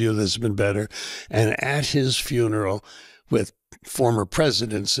 In my view, this has been better. And at his funeral, with former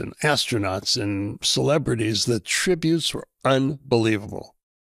presidents and astronauts and celebrities, the tributes were unbelievable.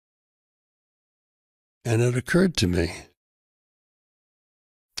 And it occurred to me,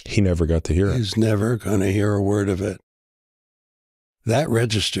 he never got to hear it. He's never going to hear a word of it. That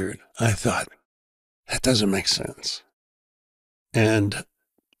registered. I thought, that doesn't make sense. And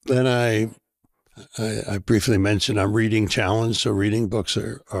then I briefly mentioned I'm reading challenged, so reading books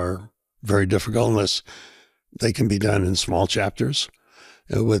are very difficult unless they can be done in small chapters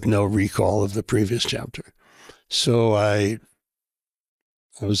with no recall of the previous chapter. So I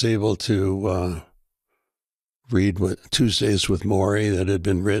was able to read Tuesdays with Morrie that had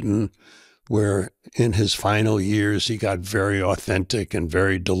been written, where in his final years he got very authentic and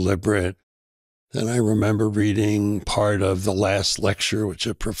very deliberate. Then I remember reading part of the last lecture, which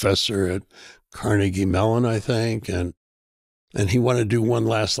a professor at Carnegie Mellon, I think, and he wanted to do one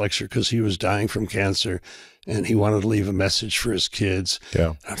last lecture because he was dying from cancer, and he wanted to leave a message for his kids.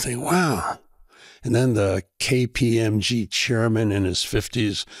 Yeah, I'm thinking, wow. And then the KPMG chairman in his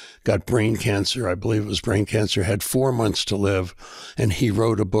 50s got brain cancer. I believe it was brain cancer, had 4 months to live. And he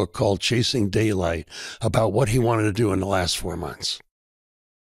wrote a book called Chasing Daylight about what he wanted to do in the last 4 months.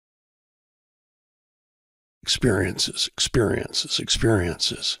 Experiences, experiences,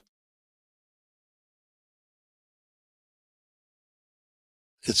 experiences.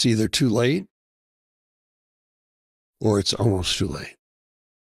 It's either too late or it's almost too late.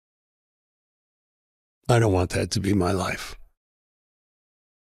 I don't want that to be my life.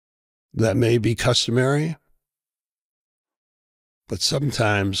 That may be customary, but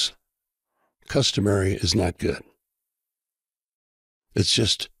sometimes customary is not good. It's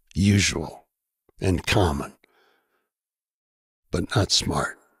just usual and common, but not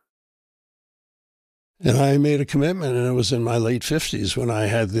smart. And I made a commitment, and it was in my late 50s when I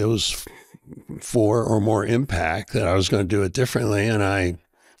had those 4 or more impact that I was going to do it differently. And I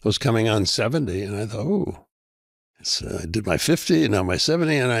was coming on 70, and I thought, oh, I did my 50 and now my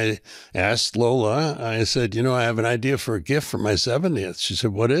 70. And I asked Lola, I said, you know, I have an idea for a gift for my 70th. She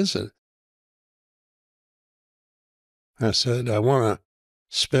said, what is it? I said, I want to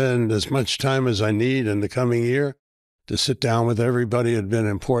spend as much time as I need in the coming year to sit down with everybody who had been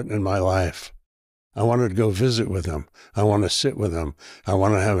important in my life. I wanted to go visit with them. I want to sit with them. I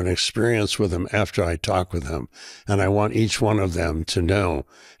want to have an experience with them after I talk with them. And I want each one of them to know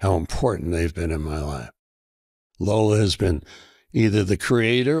how important they've been in my life. Lola has been either the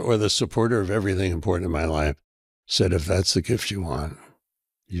creator or the supporter of everything important in my life. Said, if that's the gift you want,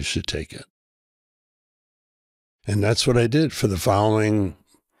 you should take it. And that's what I did for the following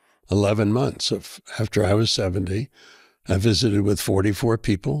 11 months after I was 70. I visited with 44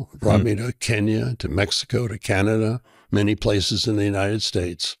 people, brought me to Kenya, to Mexico, to Canada, many places in the United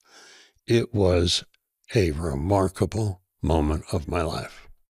States. It was a remarkable moment of my life.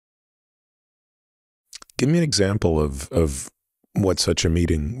 Give me an example of what such a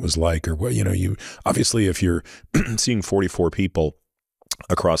meeting was like, or what, you know, you obviously, if you're seeing 44 people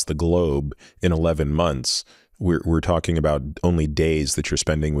across the globe in 11 months, we're talking about only days that you're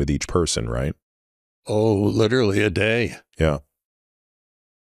spending with each person, right? Oh, literally a day. Yeah.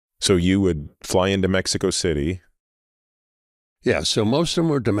 So you would fly into Mexico City. Yeah, so most of them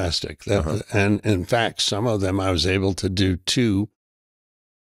were domestic. And in fact, some of them I was able to do 2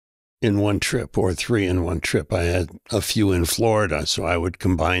 in one trip or 3 in one trip. I had a few in Florida, so I would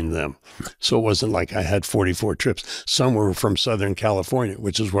combine them. So it wasn't like I had 44 trips. Some were from Southern California,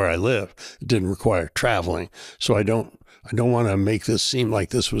 which is where I live. It didn't require traveling. So I don't want to make this seem like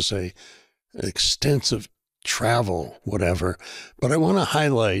this was a extensive travel, whatever, but I want to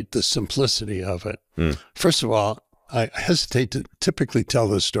highlight the simplicity of it. First of all, I hesitate to typically tell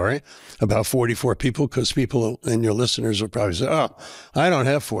this story about 44 people because people and your listeners will probably say, oh, I don't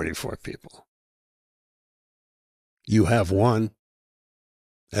have 44 people. You have one,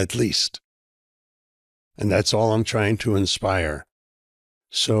 at least. And that's all I'm trying to inspire.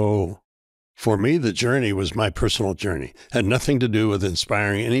 So for me, the journey was my personal journey. Had nothing to do with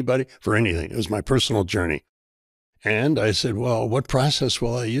inspiring anybody for anything. It was my personal journey. And I said, well, what process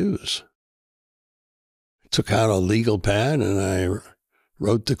will I use? I took out a legal pad and I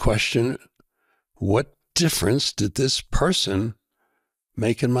wrote the question, what difference did this person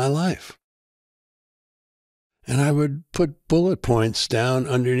make in my life? And I would put bullet points down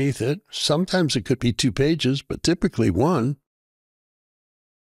underneath it. Sometimes it could be 2 pages, but typically 1.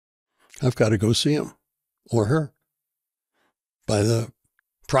 I've got to go see him or her by the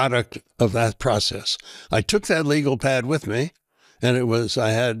product of that process. I took that legal pad with me, and I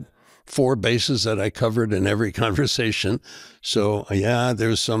had 4 bases that I covered in every conversation. So yeah,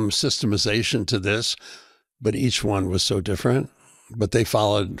 there's some systemization to this, but each one was so different, but they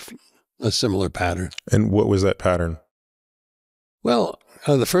followed a similar pattern. And what was that pattern? Well,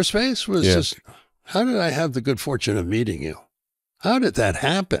 the first base was just, how did I have the good fortune of meeting you? How did that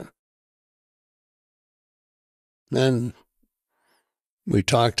happen? Then we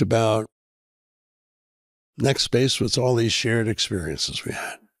talked about next base was all these shared experiences we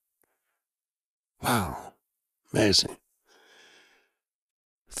had. Wow, amazing.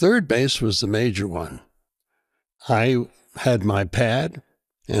 Third base was the major one. I had my pad,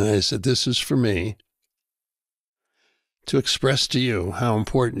 and I said, this is for me to express to you how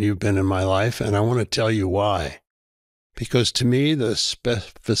important you've been in my life, and I want to tell you why. Because to me, the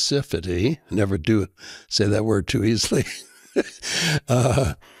specificity, never do say that word too easily,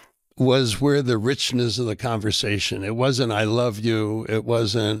 was where the richness of the conversation. It wasn't, I love you. It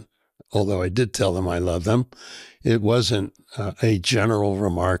wasn't, although I did tell them I love them. It wasn't a general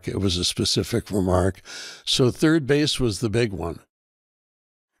remark. It was a specific remark. So third base was the big one.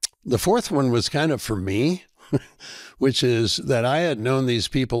 The fourth one was kind of for me, which is that I had known these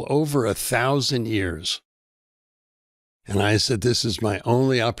people over 1,000 years. And I said, this is my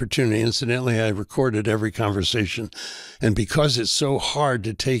only opportunity. Incidentally, I recorded every conversation. And because it's so hard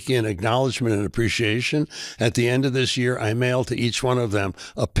to take in acknowledgement and appreciation, at the end of this year, I mailed to each one of them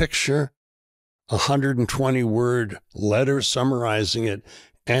a picture, a 120-word letter summarizing it,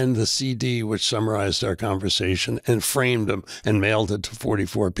 and the CD which summarized our conversation, and framed them and mailed it to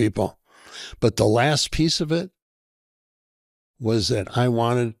 44 people. But the last piece of it was that I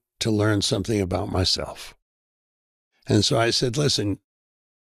wanted to learn something about myself. And so I said, listen,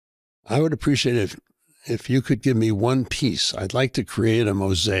 I would appreciate it if you could give me one piece. I'd like to create a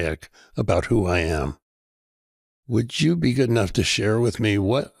mosaic about who I am. Would you be good enough to share with me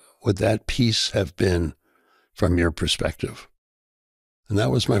what would that piece have been from your perspective? And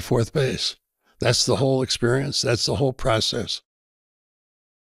that was my fourth base. That's the whole experience. That's the whole process.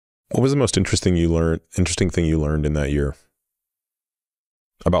 What was the most interesting thing you learned in that year?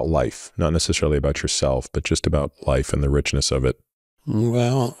 About life, not necessarily about yourself, but just about life and the richness of it.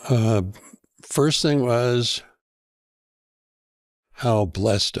 Well, first thing was how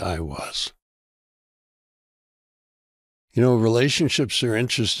blessed I was. You know, relationships are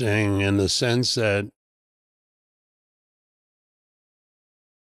interesting in the sense that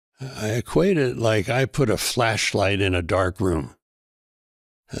I equate it like I put a flashlight in a dark room.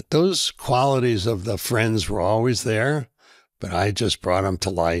 Those qualities of the friends were always there, but I just brought them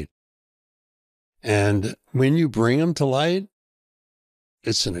to light. And when you bring them to light,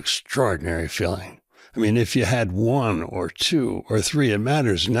 it's an extraordinary feeling. I mean, if you had one or two or three, it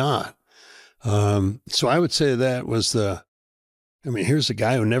matters not. So I would say that was here's a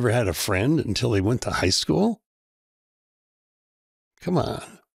guy who never had a friend until he went to high school. Come on.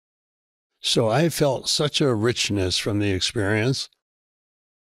 So I felt such a richness from the experience.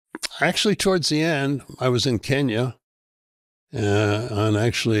 Actually, towards the end, I was in Kenya on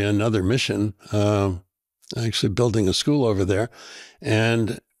actually another mission, actually building a school over there.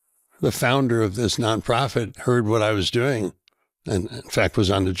 And the founder of this nonprofit heard what I was doing and, in fact, was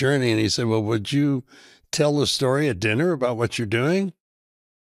on the journey. And he said, well, would you tell the story at dinner about what you're doing?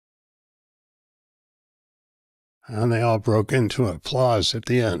 And they all broke into applause at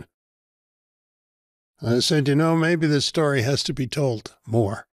the end. I said, maybe this story has to be told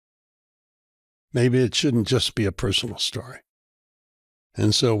more. Maybe it shouldn't just be a personal story.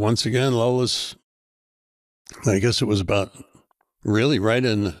 And so once again, Lola's, I guess it was about really right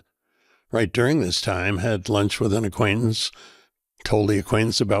during this time, had lunch with an acquaintance, told the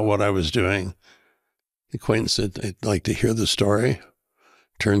acquaintance about what I was doing. The acquaintance said, I'd like to hear the story.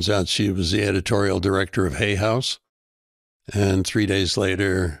 Turns out she was the editorial director of Hay House. And 3 days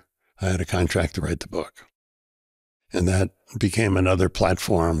later, I had a contract to write the book. And that became another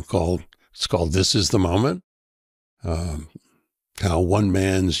platform called This Is the Moment. How one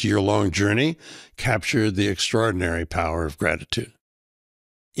man's year-long journey captured the extraordinary power of gratitude.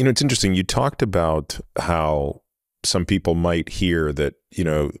 You know, it's interesting. You talked about how some people might hear that,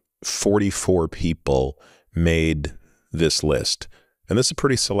 44 people made this list. And this is a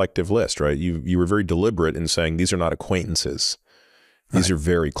pretty selective list, right? You were very deliberate in saying these are not acquaintances. These are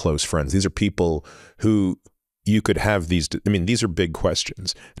very close friends. These are people who you could have these are big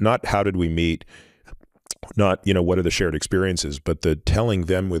questions. Not how did we meet? Not, what are the shared experiences, but the telling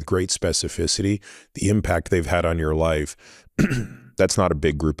them with great specificity the impact they've had on your life. That's not a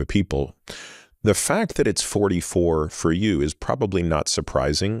big group of people. The fact that it's 44 for you is probably not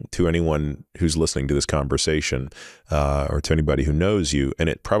surprising to anyone who's listening to this conversation or to anybody who knows you. And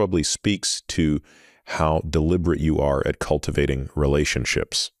it probably speaks to how deliberate you are at cultivating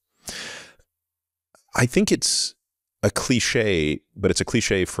relationships. I think it's a cliche, but it's a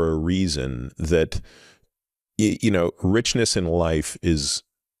cliche for a reason that, richness in life is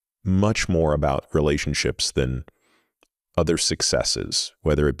much more about relationships than other successes,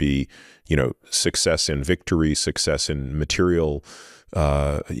 whether it be, success in victory, success in material,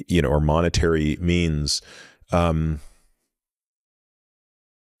 or monetary means. Do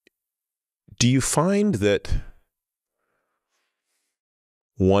you find that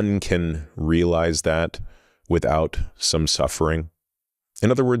one can realize that without some suffering? In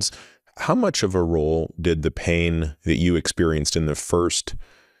other words, how much of a role did the pain that you experienced in the first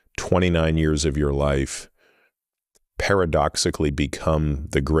 29 years of your life paradoxically become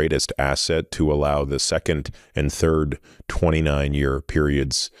the greatest asset to allow the second and third 29-year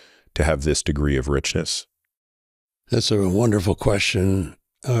periods to have this degree of richness? That's a wonderful question.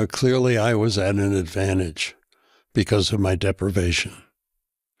 Clearly, I was at an advantage because of my deprivation.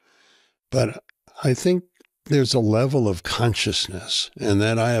 But I think there's a level of consciousness, and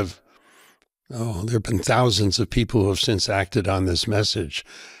that there have been thousands of people who have since acted on this message.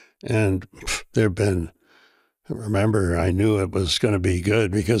 And there have been, remember, I knew it was going to be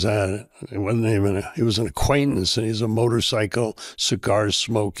good because he was an acquaintance, and he's a motorcycle, cigar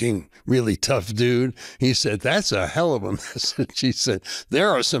smoking, really tough dude. He said, that's a hell of a message. He said, there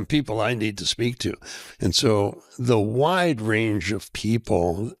are some people I need to speak to. And so the wide range of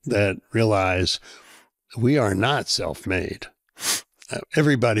people that realize we are not self-made,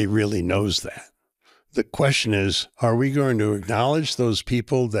 everybody really knows that. The question is, are we going to acknowledge those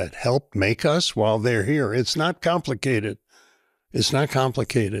people that help make us while they're here? It's not complicated. It's not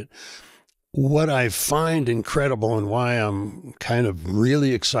complicated. What I find incredible, and why I'm kind of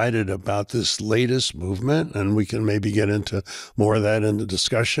really excited about this latest movement, and we can maybe get into more of that in the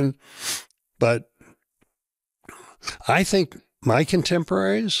discussion, but I think my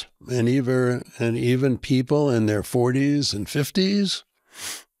contemporaries and even people in their 40s and 50s,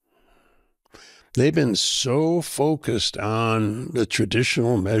 they've been so focused on the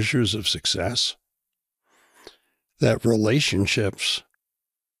traditional measures of success that relationships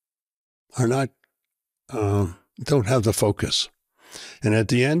are not, don't have the focus. And at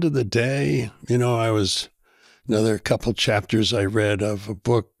the end of the day, another couple chapters I read of a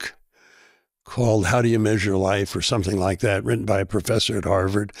book called How Do You Measure Life, or something like that, written by a professor at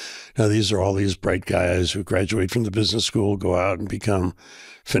Harvard. Now, these are all these bright guys who graduate from the business school, go out and become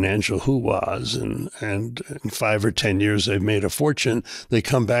financial who-was, and in 5 or 10 years they've made a fortune. They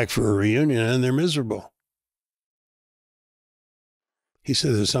come back for a reunion and they're miserable. He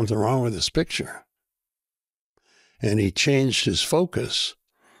said, there's something wrong with this picture. And he changed his focus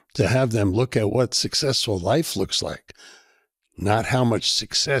to have them look at what successful life looks like, not how much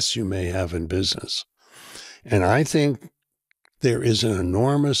success you may have in business. And I think there is an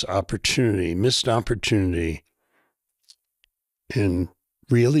enormous opportunity, missed opportunity, in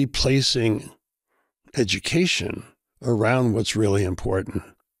really placing education around what's really important.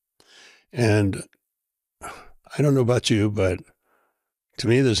 And I don't know about you, but to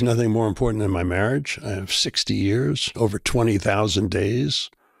me, there's nothing more important than my marriage. I have 60 years, over 20,000 days.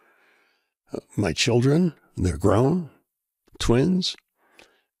 My children, they're grown, twins.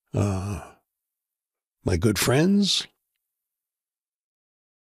 My good friends.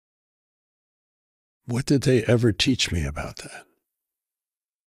 What did they ever teach me about that?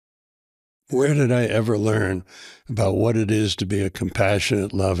 Where did I ever learn about what it is to be a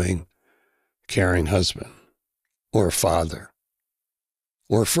compassionate, loving, caring husband, or father,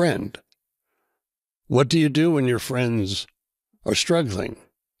 or friend? What do you do when your friends are struggling?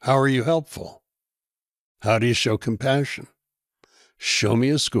 How are you helpful? How do you show compassion? Show me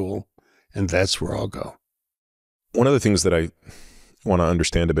a school, and that's where I'll go. One of the things that I want to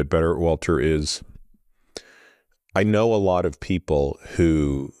understand a bit better, Walter, is I know a lot of people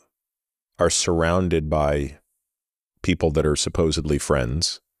who are surrounded by people that are supposedly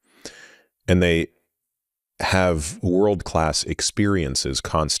friends, and they have world-class experiences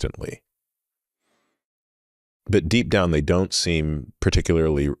constantly. But deep down, they don't seem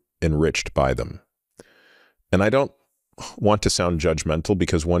particularly enriched by them. And I don't want to sound judgmental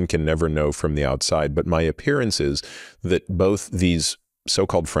because one can never know from the outside, but my appearance is that both these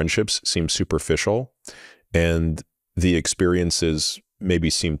so-called friendships seem superficial and the experiences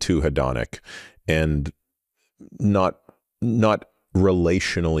maybe seem too hedonic and not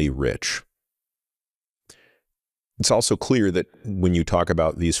relationally rich. It's also clear that when you talk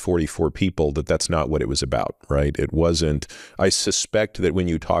about these 44 people, that's not what it was about, right? It wasn't. I suspect that when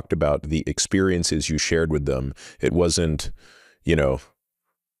you talked about the experiences you shared with them, it wasn't,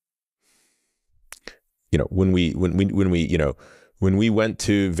 when we went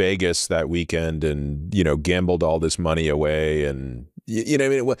to Vegas that weekend and, gambled all this money away and, just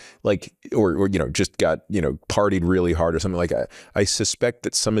got, partied really hard or something like that. I suspect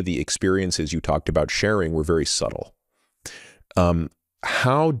that some of the experiences you talked about sharing were very subtle.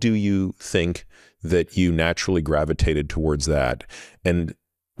 How do you think that you naturally gravitated towards that? And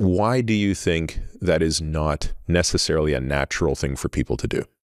why do you think that is not necessarily a natural thing for people to do?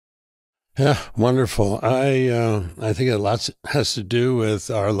 Yeah, wonderful. I think it has to do with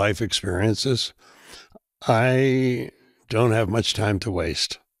our life experiences. I don't have much time to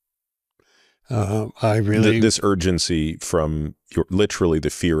waste. This urgency from literally the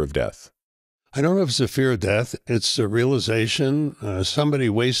fear of death. I don't know if it's a fear of death. It's a realization. Somebody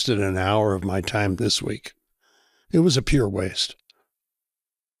wasted an hour of my time this week. It was a pure waste.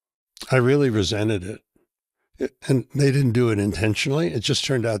 I really resented it. And they didn't do it intentionally. It just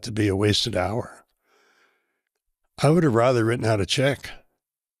turned out to be a wasted hour. I would have rather written out a check.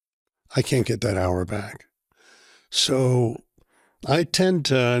 I can't get that hour back. So I tend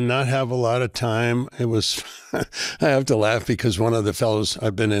to not have a lot of time. It was, I have to laugh because one of the fellows,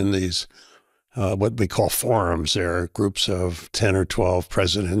 I've been in these, what we call forums. There are groups of 10 or 12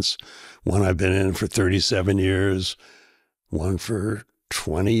 presidents. One I've been in for 37 years, one for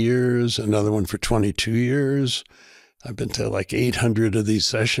 20 years, another one for 22 years. I've been to like 800 of these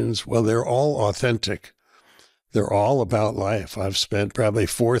sessions. Well, they're all authentic. They're all about life. I've spent probably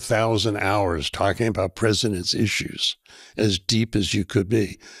 4,000 hours talking about presidents' issues, as deep as you could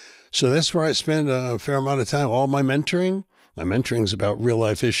be. So that's where I spend a fair amount of time. All my mentoring is about real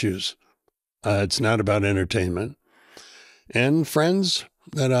life issues. It's not about entertainment. And friends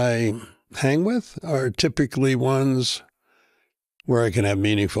that I hang with are typically ones where I can have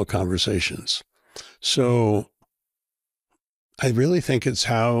meaningful conversations. So I really think it's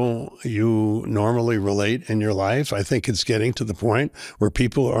how you normally relate in your life. I think it's getting to the point where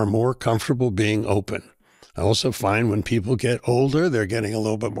people are more comfortable being open. I also find when people get older, they're getting a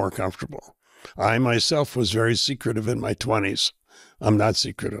little bit more comfortable. I myself was very secretive in my 20s. I'm not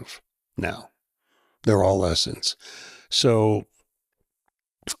secretive now. They're all lessons. So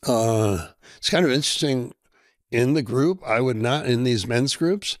it's kind of interesting. In the group, in these men's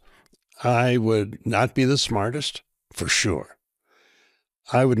groups, I would not be the smartest, for sure.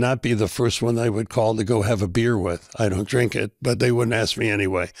 I would not be the first one they would call to go have a beer with. I don't drink it, but they wouldn't ask me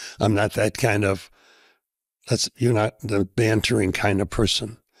anyway. I'm not that kind of, you're not the bantering kind of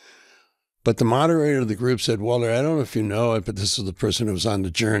person. But the moderator of the group said, Walter, I don't know if you know it, but this is the person who was on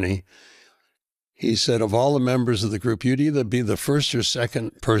the journey. He said, of all the members of the group, you'd either be the first or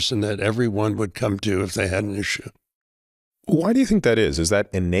second person that everyone would come to if they had an issue. Why do you think that is? Is that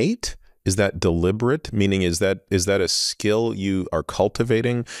innate? Is that deliberate? Meaning, is that a skill you are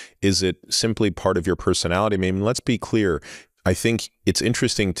cultivating? Is it simply part of your personality? I mean, let's be clear. I think it's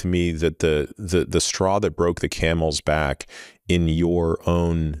interesting to me that the straw that broke the camel's back in your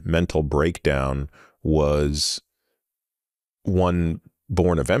own mental breakdown was one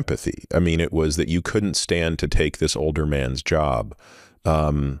born of empathy. I mean, it was that you couldn't stand to take this older man's job.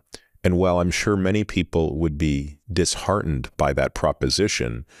 And while I'm sure many people would be disheartened by that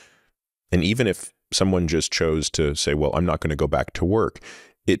proposition, and even if someone just chose to say, well, I'm not going to go back to work,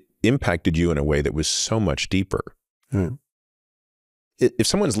 it impacted you in a way that was so much deeper. Mm. If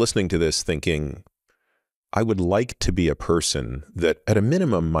someone's listening to this thinking, I would like to be a person that at a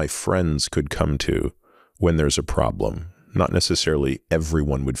minimum my friends could come to when there's a problem. Not necessarily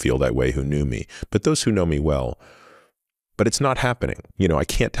everyone would feel that way who knew me, but those who know me well. But it's not happening. You know, I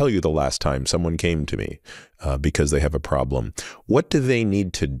can't tell you the last time someone came to me because they have a problem. What do they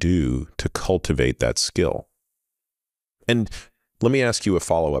need to do to cultivate that skill? And let me ask you a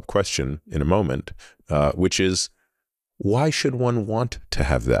follow-up question in a moment, which is, why should one want to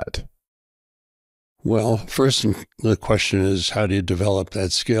have that? Well, first, the question is, how do you develop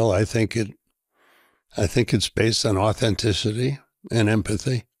that skill? I think it's based on authenticity and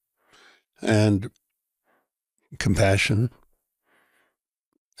empathy and compassion.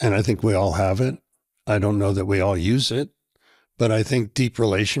 And I think we all have it. I don't know that we all use it, but I think deep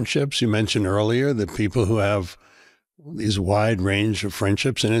relationships, you mentioned earlier, that people who have these wide range of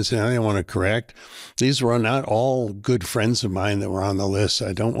friendships, and incidentally, I want to correct, these were not all good friends of mine that were on the list.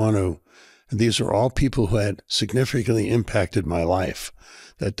 These are all people who had significantly impacted my life.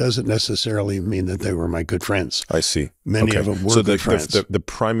 That doesn't necessarily mean that they were my good friends. I see. Many of them were good friends. The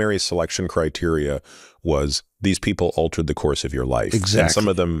primary selection criteria was these people altered the course of your life. Exactly. And some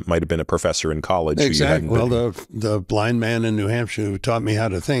of them might have been a professor in college. Exactly. Well, the blind man in New Hampshire who taught me how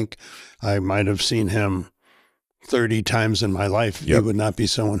to think, I might have seen him 30 times in my life. Yep. He would not be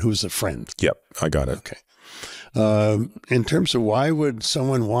someone who's a friend. Yep, I got it. Okay. In terms of why would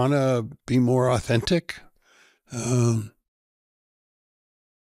someone want to be more authentic?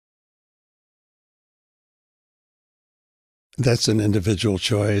 That's an individual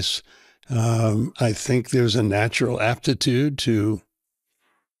choice. I think there's a natural aptitude to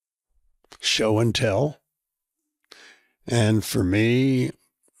show and tell. And for me,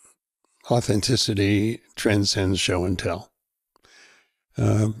 authenticity transcends show and tell.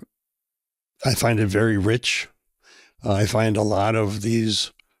 I find it very rich. I find a lot of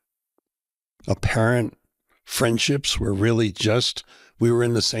these apparent friendships were really just, we were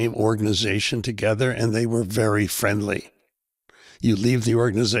in the same organization together and they were very friendly. You leave the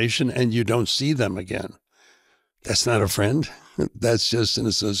organization and you don't see them again. That's not a friend. That's just an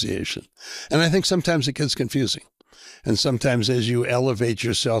association. And I think sometimes it gets confusing. And sometimes as you elevate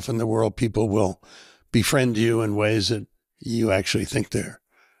yourself in the world, people will befriend you in ways that you actually think they're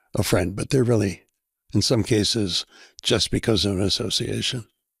a friend, but they're really, in some cases, just because of an association.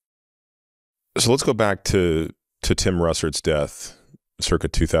 So let's go back to to Tim Russert's death, circa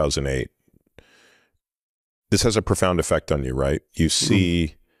 2008, this has a profound effect on you, right? You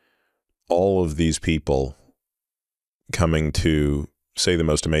see all of these people coming to say the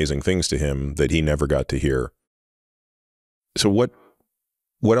most amazing things to him that he never got to hear. So what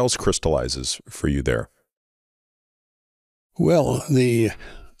else crystallizes for you there? Well, that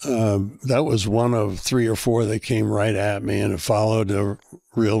was one of 3 or 4 that came right at me, and it followed a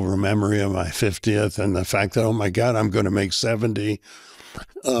real memory of my 50th and the fact that, oh my God, I'm going to make 70.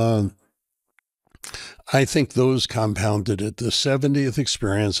 I think those compounded it. The 70th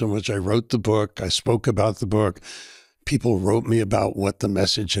experience in which I wrote the book, I spoke about the book. People wrote me about what the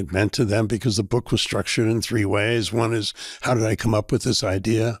message had meant to them because the book was structured in 3 ways. One is, how did I come up with this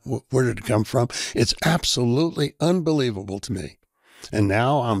idea? Where did it come from? It's absolutely unbelievable to me. And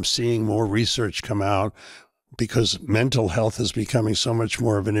now I'm seeing more research come out because mental health is becoming so much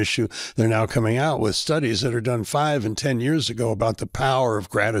more of an issue. They're now coming out with studies that are done 5 and 10 years ago about the power of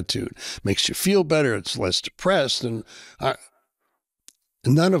gratitude. Makes you feel better. It's less depressed. And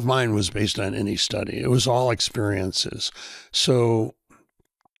none of mine was based on any study. It was all experiences. So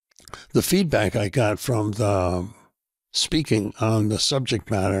the feedback I got from the speaking on the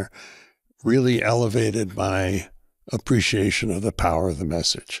subject matter really elevated my appreciation of the power of the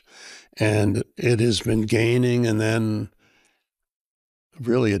message. And it has been gaining. And then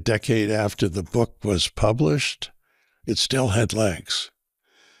really a decade after the book was published, it still had legs.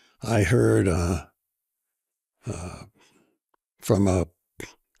 I heard from a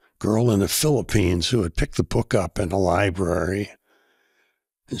girl in the Philippines who had picked the book up in a library.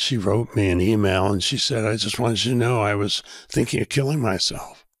 And she wrote me an email and she said, I just wanted you to know I was thinking of killing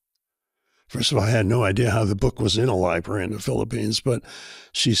myself. First of all, I had no idea how the book was in a library in the Philippines, but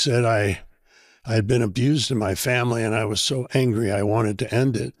she said I had been abused in my family and I was so angry I wanted to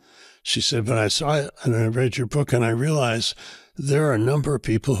end it. She said, but I saw it and I read your book and I realized there are a number of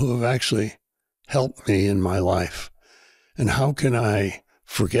people who have actually helped me in my life. And how can I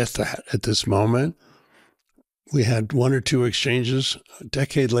forget that at this moment? We had 1 or 2 exchanges. A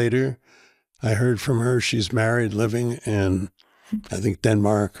decade later, I heard from her. She's married, living in, I think,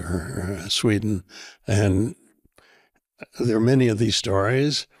 Denmark or Sweden. And there are many of these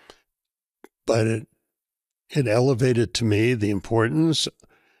stories, but it elevated to me the importance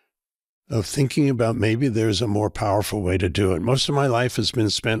of thinking about maybe there's a more powerful way to do it. Most of my life has been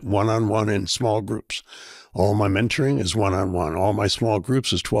spent one-on-one in small groups. All my mentoring is one-on-one. All my small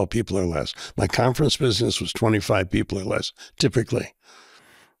groups is 12 people or less. My conference business was 25 people or less, typically.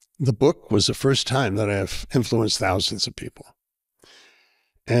 The book was the first time that I've influenced thousands of people.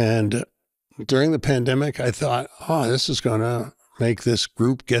 And during the pandemic, I thought, oh, this is going to make this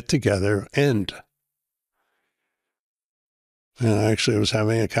group get together end. And actually, I was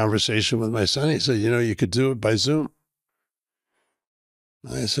having a conversation with my son. He said, you know, you could do it by Zoom.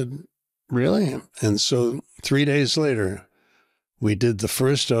 I said, really? And so 3 days later, we did the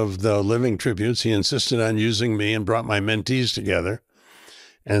first of the living tributes. He insisted on using me and brought my mentees together.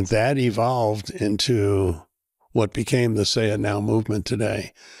 And that evolved into what became the Say It Now movement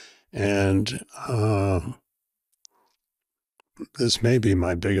today. And this may be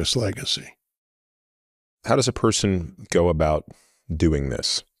my biggest legacy. How does a person go about doing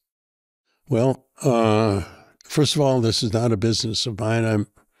this? Well, first of all, this is not a business of mine.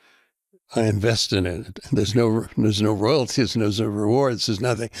 I invest in it. There's no royalties, there's no rewards, there's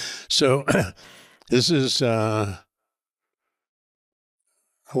nothing. So this is, I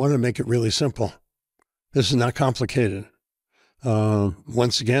want to make it really simple. This is not complicated.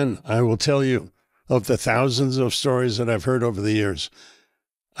 Once again, I will tell you, of the thousands of stories that I've heard over the years,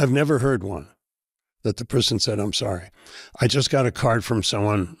 I've never heard one that the person said, I'm sorry. I just got a card from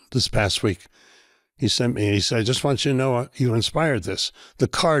someone this past week. He sent me, he said, I just want you to know you inspired this. The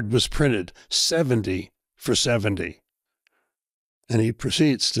card was printed 70 for 70. And he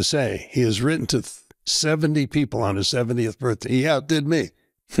proceeds to say, he has written to 70 people on his 70th birthday. He outdid me.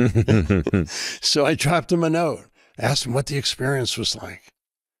 So I dropped him a note, asked him what the experience was like.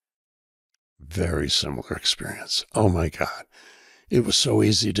 Very similar experience. Oh my God. It was so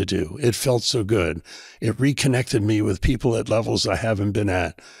easy to do. It felt so good. It reconnected me with people at levels I haven't been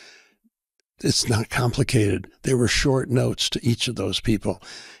at. It's not complicated. There were short notes to each of those people.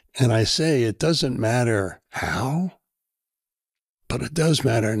 And I say it doesn't matter how, but it does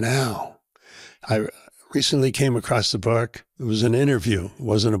matter now. I recently came across the book. It was an interview. It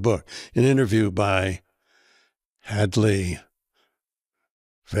wasn't a book. An interview by Hadley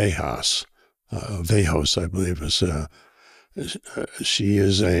Vahos. Vahos, I believe, is she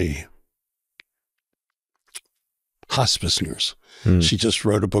is a hospice nurse. She just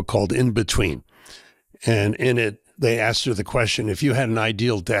wrote a book called In Between. And in it, they asked her the question, if you had an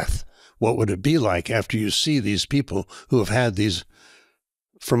ideal death, what would it be like after you see these people who have had these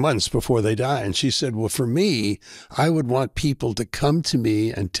for months before they die? And she said, well, for me, I would want people to come to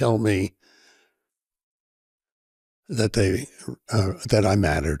me and tell me that that I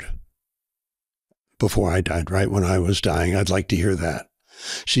mattered before I died, right when I was dying. I'd like to hear that.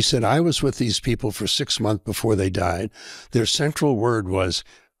 She said, I was with these people for 6 months before they died. Their central word was,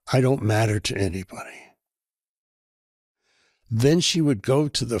 I don't matter to anybody. Then she would go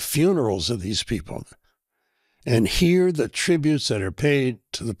to the funerals of these people and hear the tributes that are paid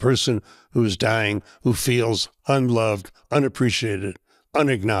to the person who's dying, who feels unloved, unappreciated,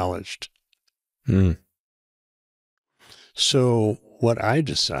 unacknowledged. Mm. So what I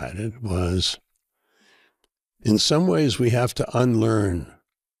decided was, in some ways, we have to unlearn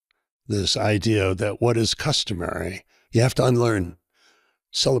this idea that what is customary, you have to unlearn.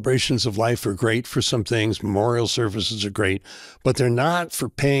 Celebrations of life are great for some things. Memorial services are great, but they're not for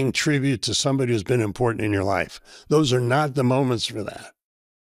paying tribute to somebody who's been important in your life. Those are not the moments for that.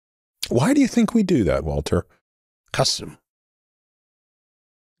 Why do you think we do that, Walter? Custom.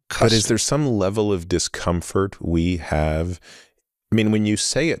 But is there some level of discomfort we have? I mean, when you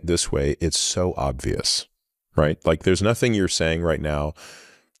say it this way, it's so obvious, right? Like there's nothing you're saying right now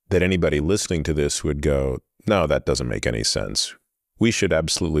that anybody listening to this would go, no, that doesn't make any sense. We should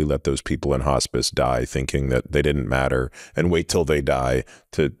absolutely let those people in hospice die thinking that they didn't matter and wait till they die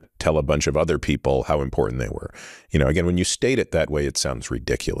to tell a bunch of other people how important they were. You know, again, when you state it that way, it sounds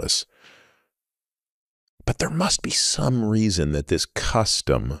ridiculous. But there must be some reason that this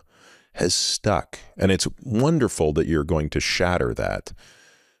custom has stuck. And it's wonderful that you're going to shatter that.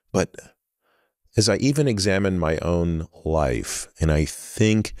 But as I even examine my own life and I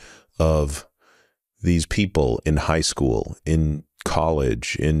think of these people in high school, in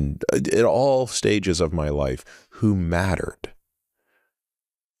college, at all stages of my life who mattered,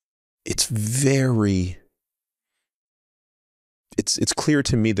 it's clear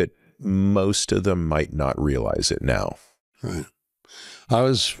to me that most of them might not realize it now. Right. I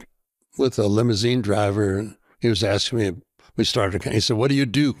was with a limousine driver and he was asking me, he said, what do you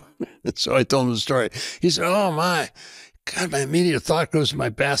do? And so I told him the story. He said, oh my God, my immediate thought goes to my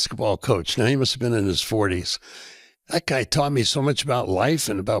basketball coach. Now he must have been in his 40s. That guy taught me so much about life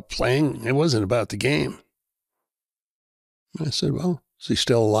and about playing. It wasn't about the game. I said, well, is he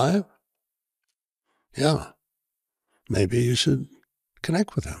still alive? Yeah. Maybe you should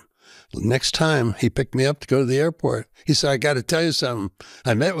connect with him. The next time he picked me up to go to the airport, he said, I got to tell you something.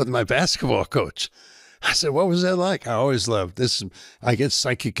 I met with my basketball coach. I said, what was that like? I always loved this. I get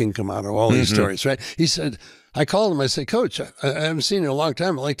psychic income out of all these stories, right? He said, I called him. I said, Coach, I haven't seen you in a long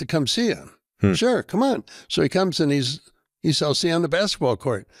time. I'd like to come see you. Sure, come on. So he comes and he says, I'll see you on the basketball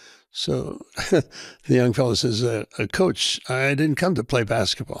court. So the young fellow says, Coach, I didn't come to play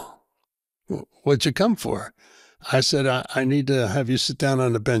basketball. What'd you come for? I said, I need to have you sit down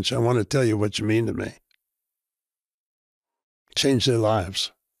on the bench. I want to tell you what you mean to me. Change their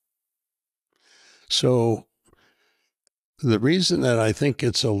lives. So the reason that I think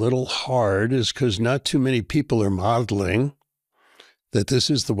it's a little hard is because not too many people are modeling that this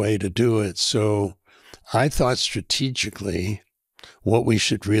is the way to do it. So I thought strategically, what we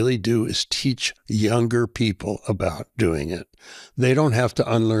should really do is teach younger people about doing it. They don't have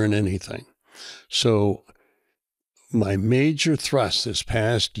to unlearn anything. So my major thrust this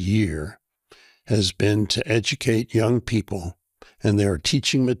past year has been to educate young people, and there are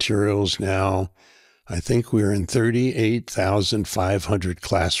teaching materials now. I think we're in 38,500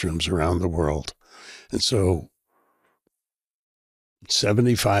 classrooms around the world. And so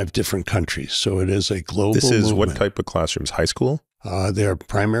 75 different countries. So it is a global This is movement. What type of classrooms? High school? They're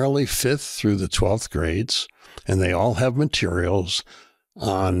primarily 5th through the 12th grades, and they all have materials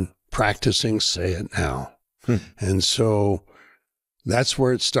on practicing Say It Now. And so that's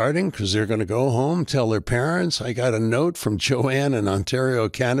where it's starting, because they're going to go home, tell their parents. I got a note from Joanne in Ontario,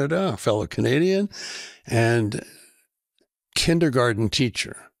 Canada, a fellow Canadian, and kindergarten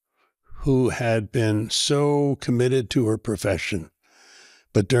teacher who had been so committed to her profession.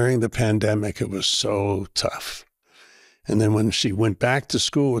 But during the pandemic, it was so tough. And then when she went back to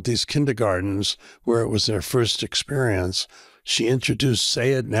school with these kindergartens, where it was their first experience, she introduced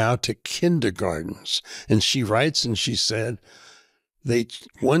Say It Now to kindergartens. And she writes and she said,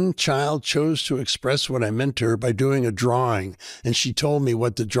 one child chose to express what I meant to her by doing a drawing. And she told me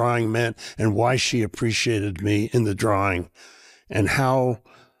what the drawing meant and why she appreciated me in the drawing and how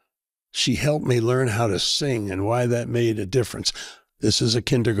she helped me learn how to sing and why that made a difference. This is a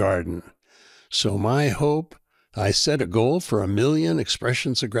kindergarten. So my hope I set a goal for 1 million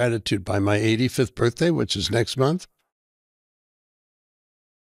expressions of gratitude by my 85th birthday, which is next month.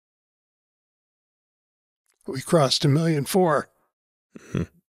 We crossed 1.4 million. Mm-hmm.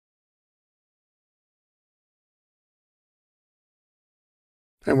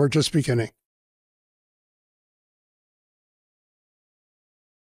 And we're just beginning.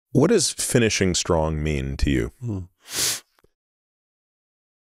 What does finishing strong mean to you?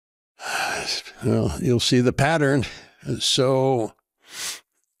 Well, you'll see the pattern. So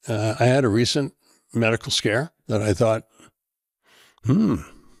I had a recent medical scare that I thought,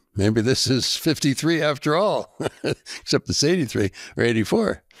 maybe this is 53 after all, except it's 83 or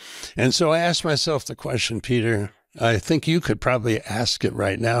 84. And so I asked myself the question, Peter, I think you could probably ask it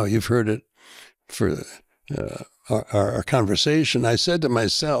right now. You've heard it for our conversation. I said to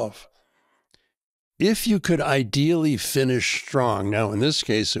myself, if you could ideally finish strong, now in this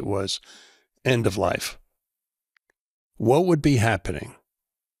case it was end of life, what would be happening?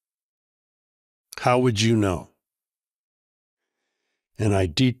 How would you know? And I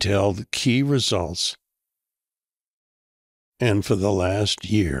detailed the key results. And for the last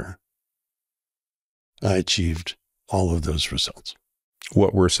year, I achieved all of those results.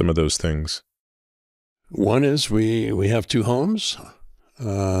 What were some of those things? One is we have 2 homes.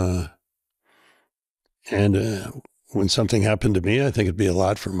 And when something happened to me, I think it'd be a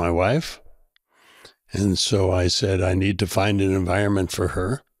lot for my wife. And so I said, I need to find an environment for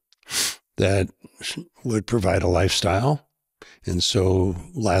her that would provide a lifestyle. And so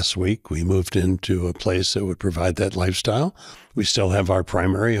last week we moved into a place that would provide that lifestyle. We still have our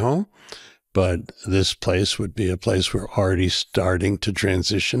primary home, but this place would be a place we're already starting to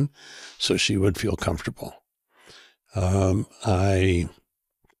transition, so she would feel comfortable. I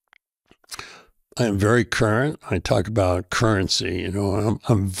am very current. I talk about currency. You know,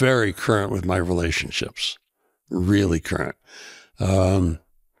 I'm very current with my relationships, really current.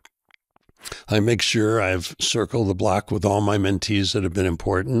 I make sure I've circled the block with all my mentees that have been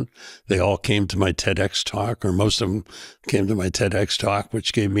important. They all came to my TEDx talk, or most of them came to my TEDx talk,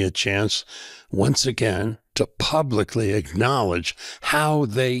 which gave me a chance once again to publicly acknowledge how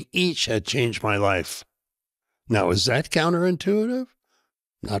they each had changed my life. Now, is that counterintuitive?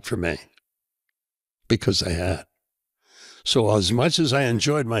 Not for me, because I had. So as much as I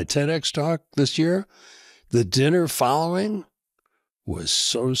enjoyed my TEDx talk this year, the dinner following was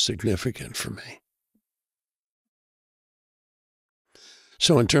so significant for me.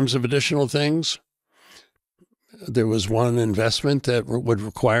 So in terms of additional things, there was one investment that would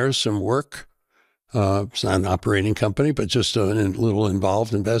require some work. It's not an operating company, but just a little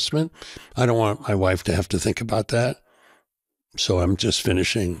involved investment. I don't want my wife to have to think about that. So I'm just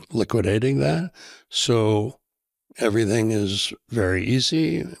finishing liquidating that. So everything is very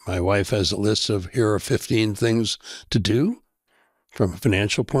easy. My wife has a list of, here are 15 things to do. From a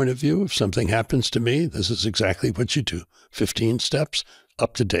financial point of view, if something happens to me, this is exactly what you do. 15 steps,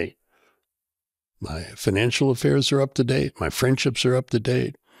 up to date. My financial affairs are up to date. My friendships are up to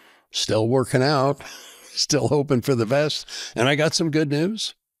date. Still working out, still hoping for the best. And I got some good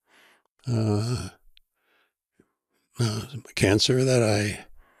news. Cancer that I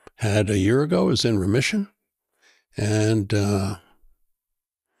had a year ago is in remission. And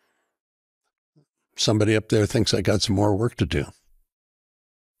somebody up there thinks I got some more work to do.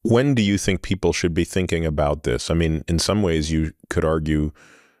 When do you think people should be thinking about this? I mean, in some ways you could argue,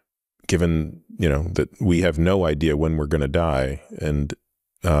 given, you know, that we have no idea when we're going to die, and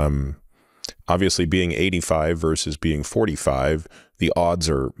obviously being 85 versus being 45, the odds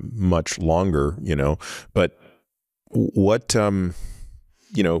are much longer, you know, but what,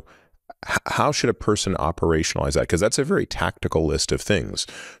 you know, how should a person operationalize that? Because that's a very tactical list of things.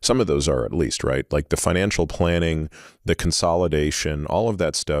 Some of those are, at least, right? Like the financial planning, the consolidation, all of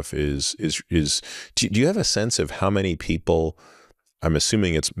that stuff is. Do you have a sense of how many people, I'm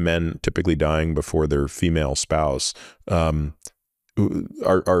assuming it's men typically dying before their female spouse, are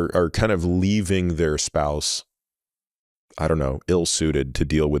kind of leaving their spouse, I don't know, ill-suited to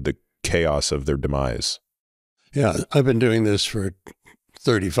deal with the chaos of their demise? Yeah, I've been doing this for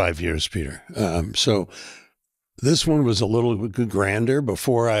 35 years, Peter. So this one was a little grander.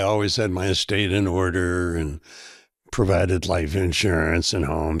 Before, I always had my estate in order and provided life insurance and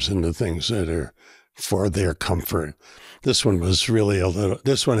homes and the things that are for their comfort. This one was really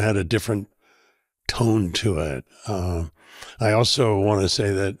this one had a different tone to it. I also want to say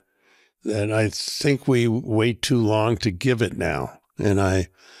that I think we wait too long to give it now. And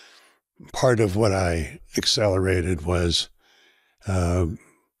part of what I accelerated was,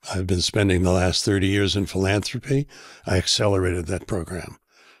 I've been spending the last 30 years in philanthropy. I accelerated that program.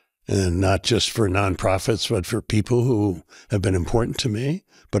 And not just for nonprofits, but for people who have been important to me,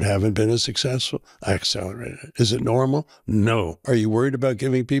 but haven't been as successful. I accelerated it. Is it normal? No. Are you worried about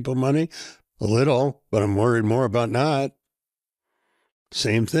giving people money? A little, but I'm worried more about not.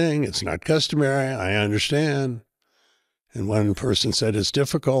 Same thing. It's not customary. I understand. And one person said it's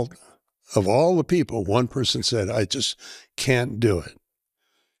difficult. Of all the people, one person said, I just can't do it.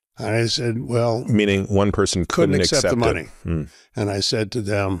 I said, well. Meaning one person couldn't accept the money. It. And I said to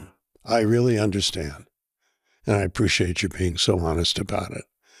them, I really understand. And I appreciate you being so honest about it.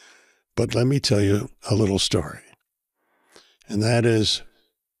 But let me tell you a little story. And that is,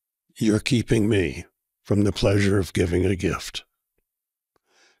 you're keeping me from the pleasure of giving a gift.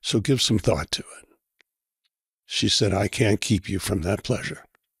 So give some thought to it. She said, I can't keep you from that pleasure.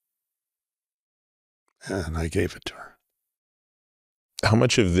 And I gave it to her. How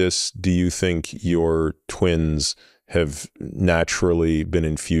much of this do you think your twins have naturally been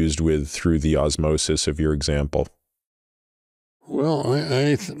infused with through the osmosis of your example? Well,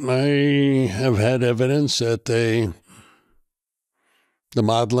 I have had evidence that the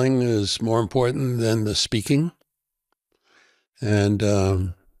modeling is more important than the speaking. And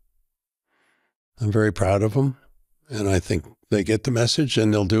I'm very proud of them. And I think they get the message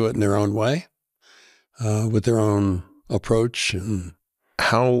and they'll do it in their own way, with their own approach. And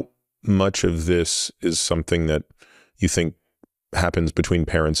how much of this is something that you think happens between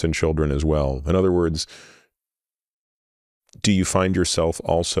parents and children as well? In other words, do you find yourself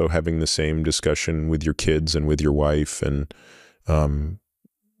also having the same discussion with your kids and with your wife? And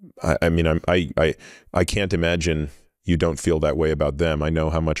I mean, I can't imagine you don't feel that way about them. I know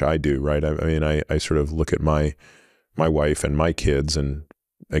how much I do, right? I mean, I sort of look at my wife and my kids and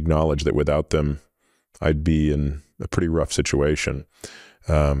acknowledge that without them, I'd be in a pretty rough situation.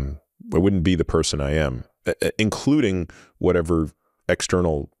 I wouldn't be the person I am, including whatever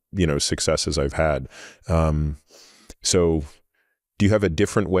external, successes I've had. So do you have a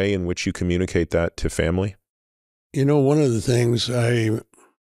different way in which you communicate that to family? One of the things I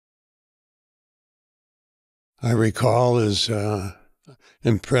recall is,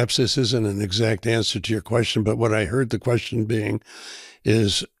 and perhaps this isn't an exact answer to your question, but what I heard the question being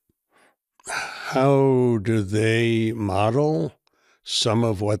is, how do they model some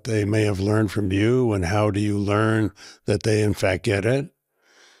of what they may have learned from you, and how do you learn that they in fact get it?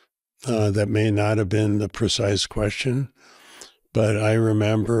 That may not have been the precise question, but I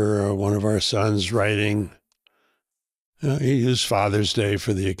remember one of our sons writing, he used Father's Day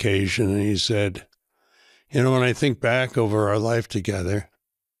for the occasion, and he said, when I think back over our life together,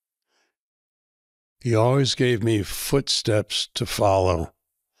 he always gave me footsteps to follow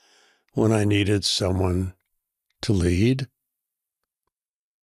when I needed someone to lead.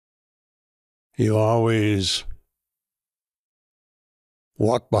 He always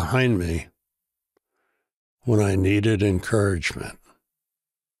walked behind me when I needed encouragement.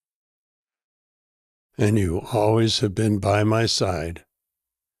 And you always have been by my side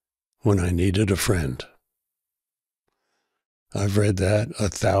when I needed a friend. I've read that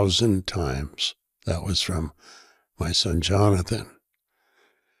 1,000 times. That was from my son, Jonathan.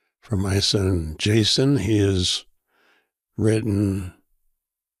 From my son, Jason, he has written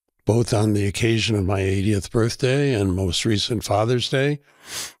both on the occasion of my 80th birthday and most recent Father's Day,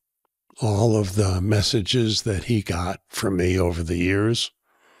 all of the messages that he got from me over the years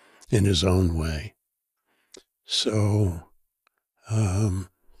in his own way. So,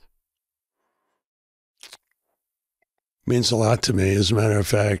 means a lot to me. As a matter of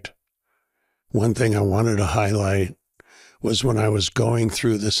fact, one thing I wanted to highlight was when I was going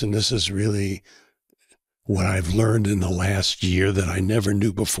through this, and this is really what I've learned in the last year that I never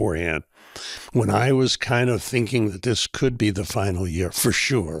knew beforehand. When I was kind of thinking that this could be the final year, for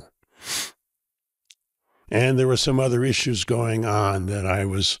sure, and there were some other issues going on that I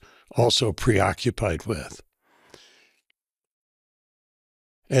was also preoccupied with.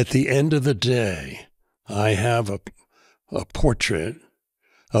 At the end of the day, I have a portrait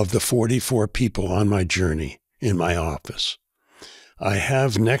of the 44 people on my journey in my office. I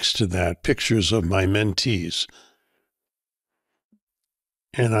have next to that pictures of my mentees.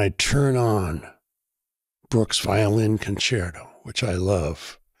 And I turn on Brooks' Violin Concerto, which I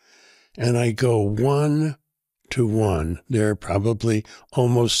love. And I go one to one. There are probably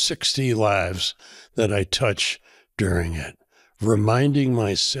almost 60 lives that I touch during it, reminding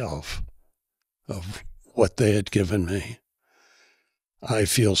myself of what they had given me. I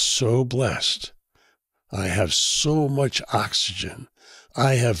feel so blessed. I have so much oxygen.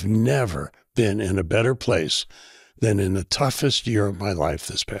 I have never been in a better place than in the toughest year of my life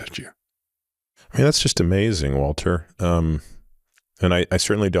this past year. I mean, that's just amazing, Walter. And I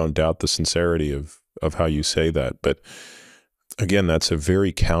certainly don't doubt the sincerity of how you say that. But again, that's a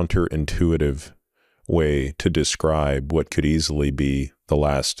very counterintuitive way to describe what could easily be the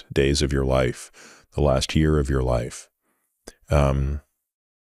last days of your life, the last year of your life.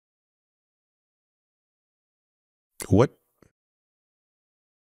 What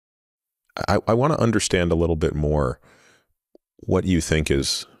I want to understand a little bit more what you think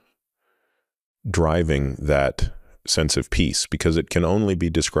is driving that sense of peace, because it can only be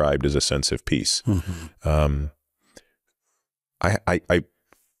described as a sense of peace. Mm-hmm.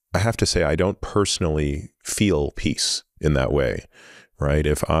 I have to say, I don't personally feel peace in that way, right?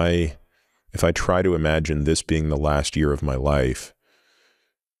 If I try to imagine this being the last year of my life,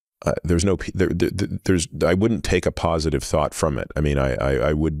 I wouldn't take a positive thought from it. I mean,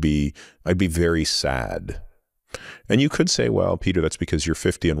 I'd be very sad. And you could say, well, Peter, that's because you're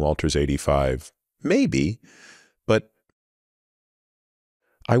 50 and Walter's 85. Maybe, but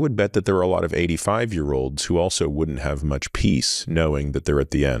I would bet that there are a lot of 85-year-olds who also wouldn't have much peace knowing that they're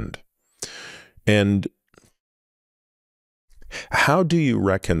at the end. And how do you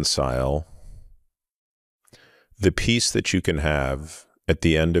reconcile the peace that you can have at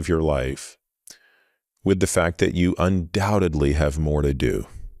the end of your life with the fact that you undoubtedly have more to do?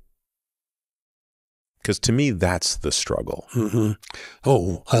 Because to me, that's the struggle. Mm-hmm.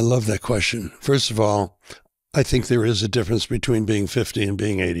 Oh, I love that question. First of all, I think there is a difference between being 50 and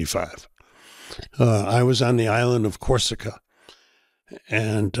being 85. I was on the island of Corsica,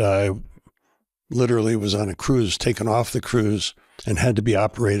 and I literally was on a cruise, taken off the cruise, and had to be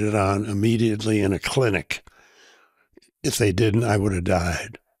operated on immediately in a clinic. If they didn't, I would have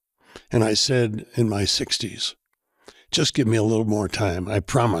died. And I said in my 60s, just give me a little more time. I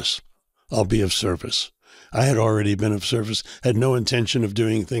promise I'll be of service. I had already been of service, had no intention of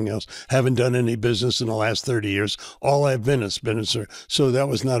doing anything else, haven't done any business in the last 30 years. All I've been has been of service. So that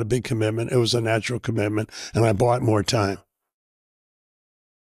was not a big commitment. It was a natural commitment, and I bought more time.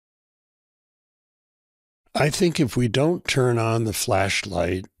 I think if we don't turn on the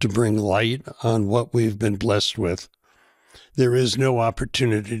flashlight to bring light on what we've been blessed with, there is no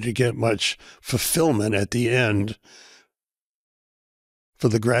opportunity to get much fulfillment at the end for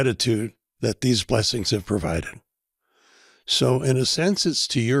the gratitude that these blessings have provided. So in a sense, it's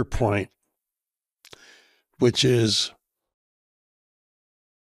to your point, which is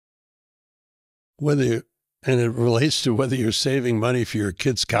and it relates to whether you're saving money for your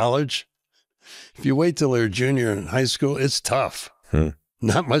kids' college. If you wait till they're junior in high school, it's tough.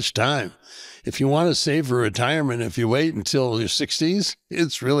 Not much time. If you want to save for retirement, if you wait until your 60s,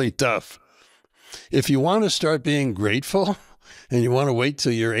 it's really tough. If you want to start being grateful and you want to wait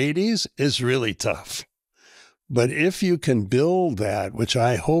till your 80s, it's really tough. But if you can build that, which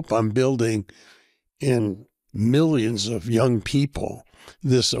I hope I'm building in millions of young people,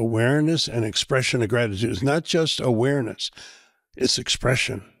 this awareness and expression of gratitude is not just awareness, it's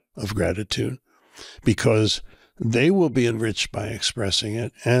expression of gratitude, because they will be enriched by expressing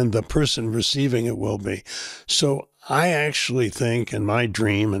it, and the person receiving it will be. So I actually think, and my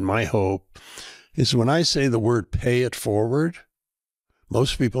dream and my hope is, when I say the word pay it forward,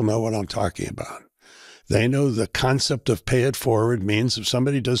 most people know what I'm talking about. They know the concept of pay it forward means if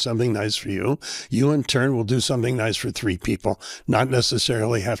somebody does something nice for you, you in turn will do something nice for 3 people, not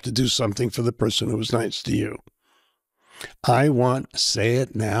necessarily have to do something for the person who was nice to you. I want say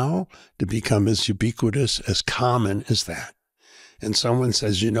it now to become as ubiquitous, as common as that. And someone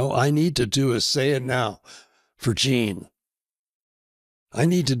says, you know, I need to do a say it now for Gene. I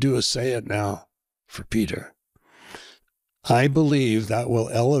need to do a say it now for Peter. I believe that will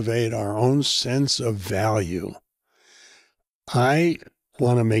elevate our own sense of value. I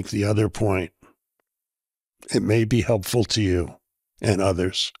want to make the other point. It may be helpful to you and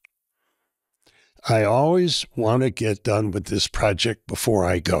others. I always want to get done with this project before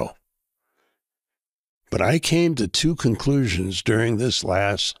I go. But I came to 2 conclusions during this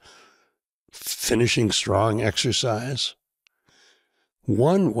last finishing strong exercise.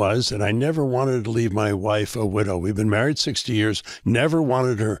 One was that I never wanted to leave my wife a widow. We've been married 60 years, never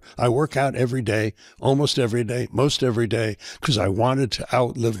wanted her. I work out every day, almost every day, most every day, because I wanted to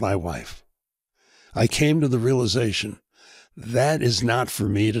outlive my wife. I came to the realization that is not for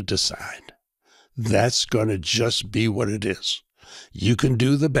me to decide. That's going to just be what it is. You can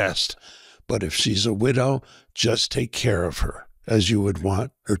do the best, but if she's a widow, just take care of her as you would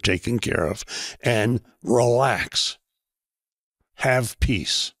want her taken care of, and relax. Have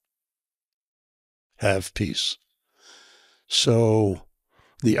peace. Have peace. So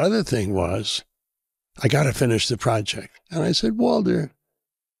the other thing was, I got to finish the project. And I said, Walter,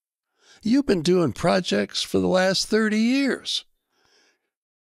 you've been doing projects for the last 30 years.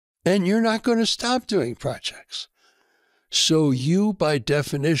 And you're not going to stop doing projects. So you, by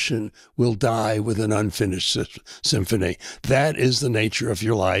definition, will die with an unfinished symphony. That is the nature of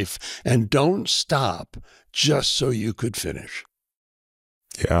your life. And don't stop just so you could finish.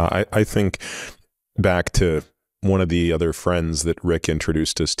 Yeah, I think back to one of the other friends that Ric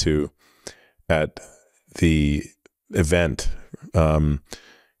introduced us to at the event,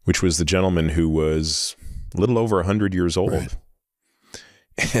 which was the gentleman who was a little over 100 years old, right,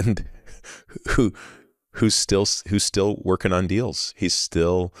 and who's still working on deals. He's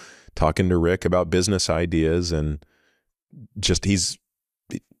still talking to Ric about business ideas, and just it's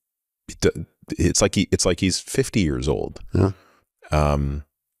like he's 50 years old. Yeah.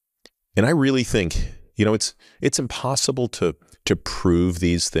 And I really think, it's impossible to prove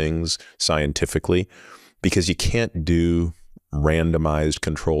these things scientifically, because you can't do randomized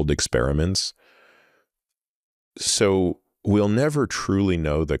controlled experiments. So we'll never truly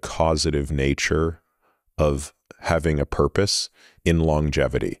know the causative nature of having a purpose in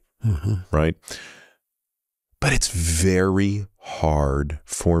longevity, right? But it's very hard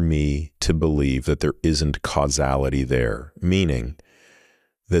for me to believe that there isn't causality there, meaning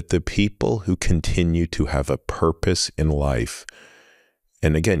that the people who continue to have a purpose in life,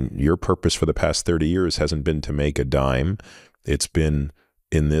 and again, your purpose for the past 30 years hasn't been to make a dime. It's been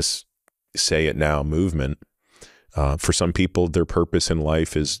in this say it now movement. For some people, their purpose in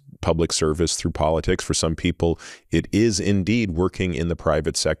life is public service through politics. For some people, it is indeed working in the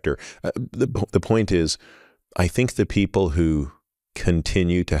private sector. The point is, I think the people who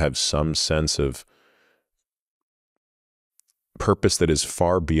continue to have some sense of purpose that is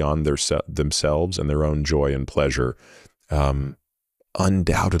far beyond themselves and their own joy and pleasure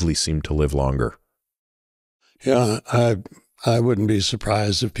undoubtedly seem to live longer. Yeah, I wouldn't be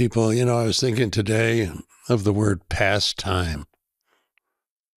surprised if people, I was thinking today of the word pastime.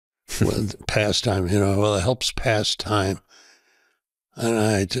 Well, pastime, it helps pass time.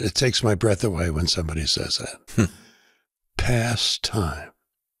 And it takes my breath away when somebody says that. Pastime.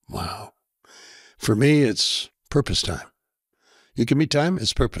 Wow. For me, it's purpose time. You give me time,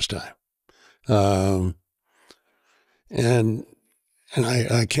 it's purpose time. And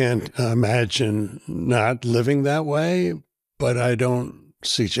I can't imagine not living that way, but I don't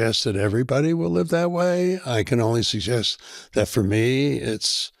suggest that everybody will live that way. I can only suggest that for me,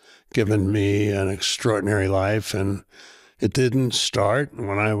 it's given me an extraordinary life. And it didn't start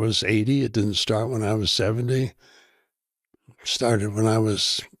when I was 80. It didn't start when I was 70. It started when I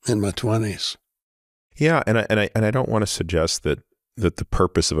was in my 20s. Yeah, and I don't want to suggest that the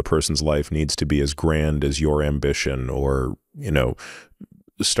purpose of a person's life needs to be as grand as your ambition or,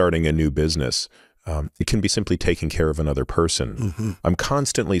 starting a new business. It can be simply taking care of another person. I'm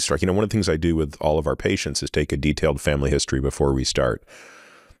constantly struck. One of the things I do with all of our patients is take a detailed family history before we start.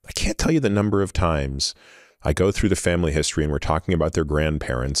 I can't tell you the number of times I go through the family history and we're talking about their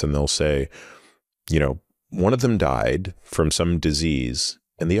grandparents, and they'll say, one of them died from some disease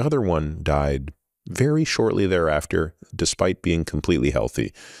and the other one died very shortly thereafter, despite being completely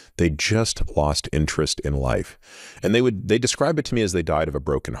healthy. They just lost interest in life. And they describe it to me as they died of a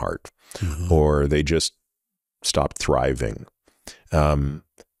broken heart, or they just stopped thriving. And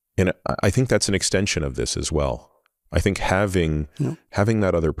I think that's an extension of this as well. I think having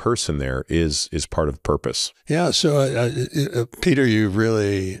that other person there is part of purpose. Yeah. So, Peter, you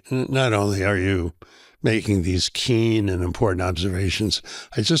really, not only are you making these keen and important observations,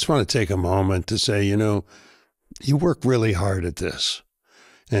 I just want to take a moment to say, you work really hard at this.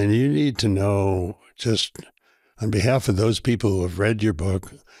 And you need to know, just on behalf of those people who have read your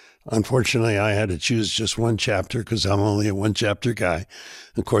book, unfortunately, I had to choose just one chapter because I'm only a one-chapter guy.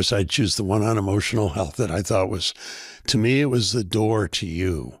 Of course, I'd choose the one on emotional health that I thought was, to me, it was the door to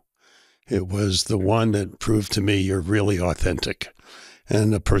you. It was the one that proved to me you're really authentic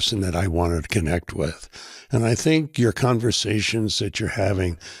and the person that I wanted to connect with. And I think your conversations that you're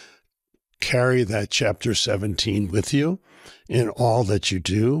having carry that chapter 17 with you in all that you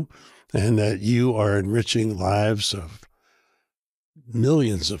do, and that you are enriching lives of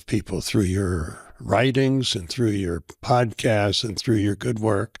millions of people through your writings and through your podcasts and through your good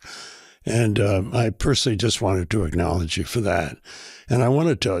work. And I personally just wanted to acknowledge you for that. And I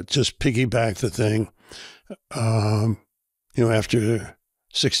wanted to just piggyback the thing, after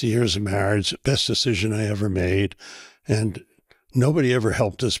 60 years of marriage, best decision I ever made. And nobody ever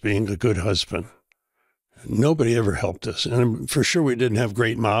helped us being a good husband. Nobody ever helped us. And for sure, we didn't have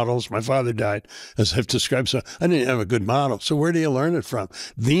great models. My father died, as I've described, so I didn't have a good model. So where do you learn it from?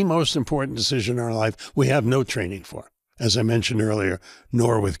 The most important decision in our life, we have no training for, as I mentioned earlier,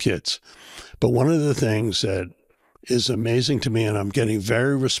 nor with kids. But one of the things that is amazing to me, and I'm getting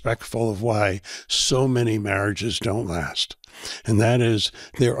very respectful of why so many marriages don't last. And that is,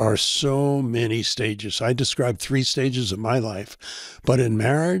 there are so many stages. I described 3 stages of my life, but in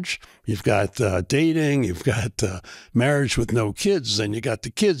marriage, you've got dating, you've got marriage with no kids, then you got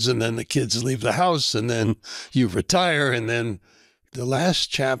the kids, and then the kids leave the house, and then you retire, and then the last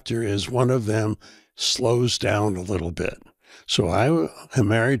chapter is one of them slows down a little bit. So I am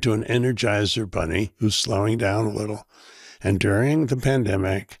married to an Energizer bunny who's slowing down a little. And during the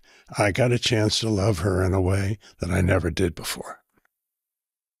pandemic, I got a chance to love her in a way that I never did before.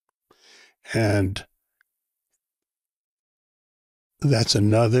 And that's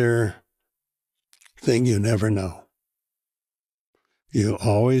another thing you never know. You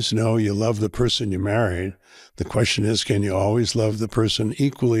always know you love the person you married. The question is, can you always love the person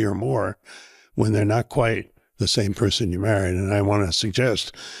equally or more when they're not quite the same person you married? And I want to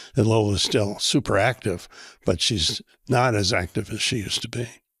suggest that Lola's still super active, but she's not as active as she used to be.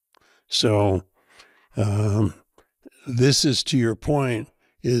 So this is, to your point,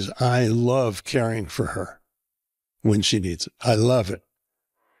 is I love caring for her when she needs it. I love it.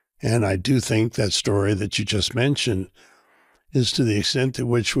 And I do think that story that you just mentioned is to the extent to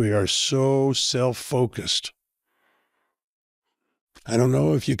which we are so self-focused. I don't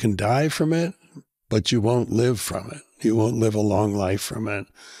know if you can die from it, but you won't live from it. You won't live a long life from it.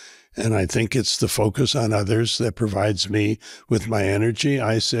 And I think it's the focus on others that provides me with my energy.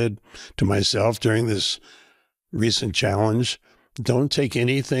 I said to myself during this recent challenge, don't take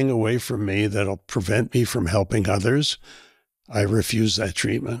anything away from me that'll prevent me from helping others. I refuse that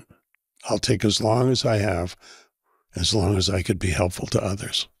treatment. I'll take as long as I have, as long as I could be helpful to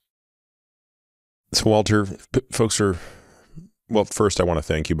others. So Walter, folks are... Well, first, I want to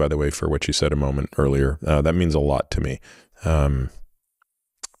thank you, by the way, for what you said a moment earlier. That means a lot to me. So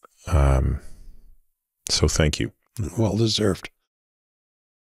thank you. Well deserved.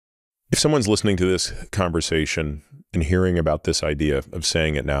 If someone's listening to this conversation and hearing about this idea of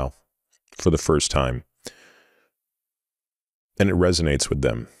saying it now for the first time, and it resonates with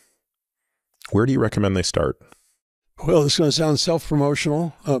them, where do you recommend they start? Well, it's going to sound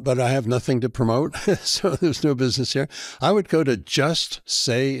self-promotional, but I have nothing to promote, so there's no business here. I would go to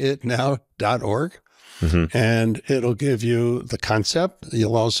justsayitnow.org, and it'll give you the concept.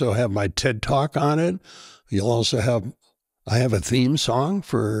 You'll also have my TED Talk on it. You'll also have, I have a theme song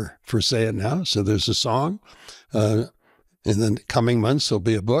for Say It Now, so there's a song. In the coming months, there'll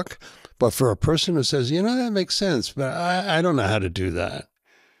be a book. But for a person who says, you know, that makes sense, but I don't know how to do that.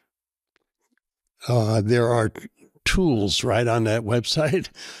 There are tools right on that website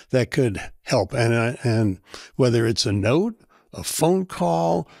that could help. And whether it's a note, a phone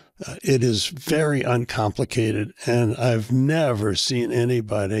call, it is very uncomplicated. And I've never seen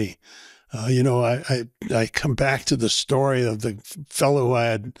anybody, I come back to the story of the fellow who I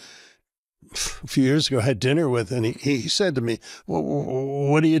had a few years ago had dinner with, and he said to me, well,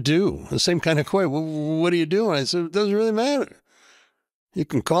 what do you do? The same kind of question. Well, what do you do? And I said, it doesn't really matter. You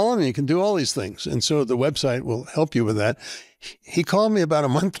can call him, you can do all these things. And so the website will help you with that. He called me about a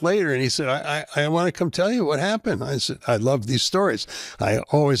month later and he said, I want to come tell you what happened. I said, I love these stories. I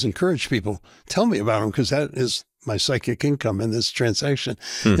always encourage people, tell me about them, because that is my psychic income in this transaction.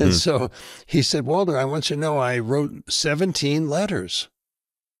 And so he said, Walter, I want you to know I wrote 17 letters.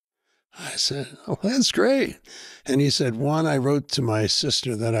 I said, oh, that's great. And he said, one I wrote to my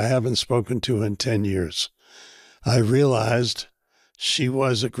sister that I haven't spoken to in 10 years. I realized she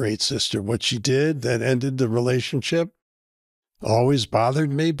was a great sister. What she did that ended the relationship always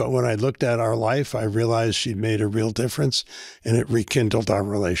bothered me. But when I looked at our life, I realized she'd made a real difference, and it rekindled our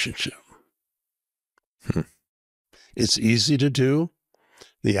relationship. It's easy to do.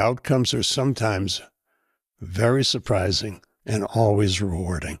 The outcomes are sometimes very surprising and always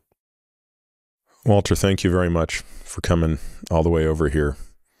rewarding. Walter, thank you very much for coming all the way over here.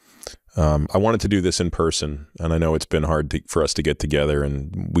 I wanted to do this in person, and I know it's been hard for us to get together,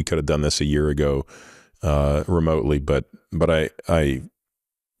 and we could have done this a year ago remotely, but I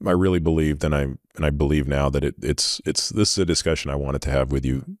really believed, and I believe now that this is a discussion I wanted to have with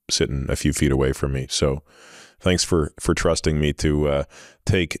you sitting a few feet away from me. So thanks for trusting me to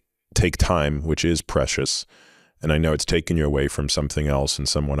take time, which is precious, and I know it's taken you away from something else and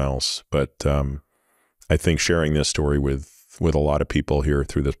someone else, but I think sharing this story with a lot of people here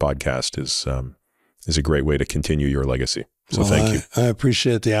through this podcast is a great way to continue your legacy. So thank you. I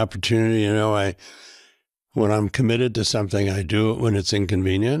appreciate the opportunity. When I'm committed to something, I do it when it's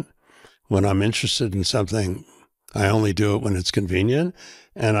inconvenient. When I'm interested in something, I only do it when it's convenient.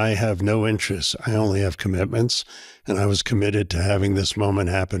 And I have no interests. I only have commitments. And I was committed to having this moment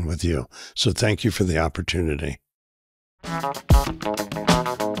happen with you. So thank you for the opportunity.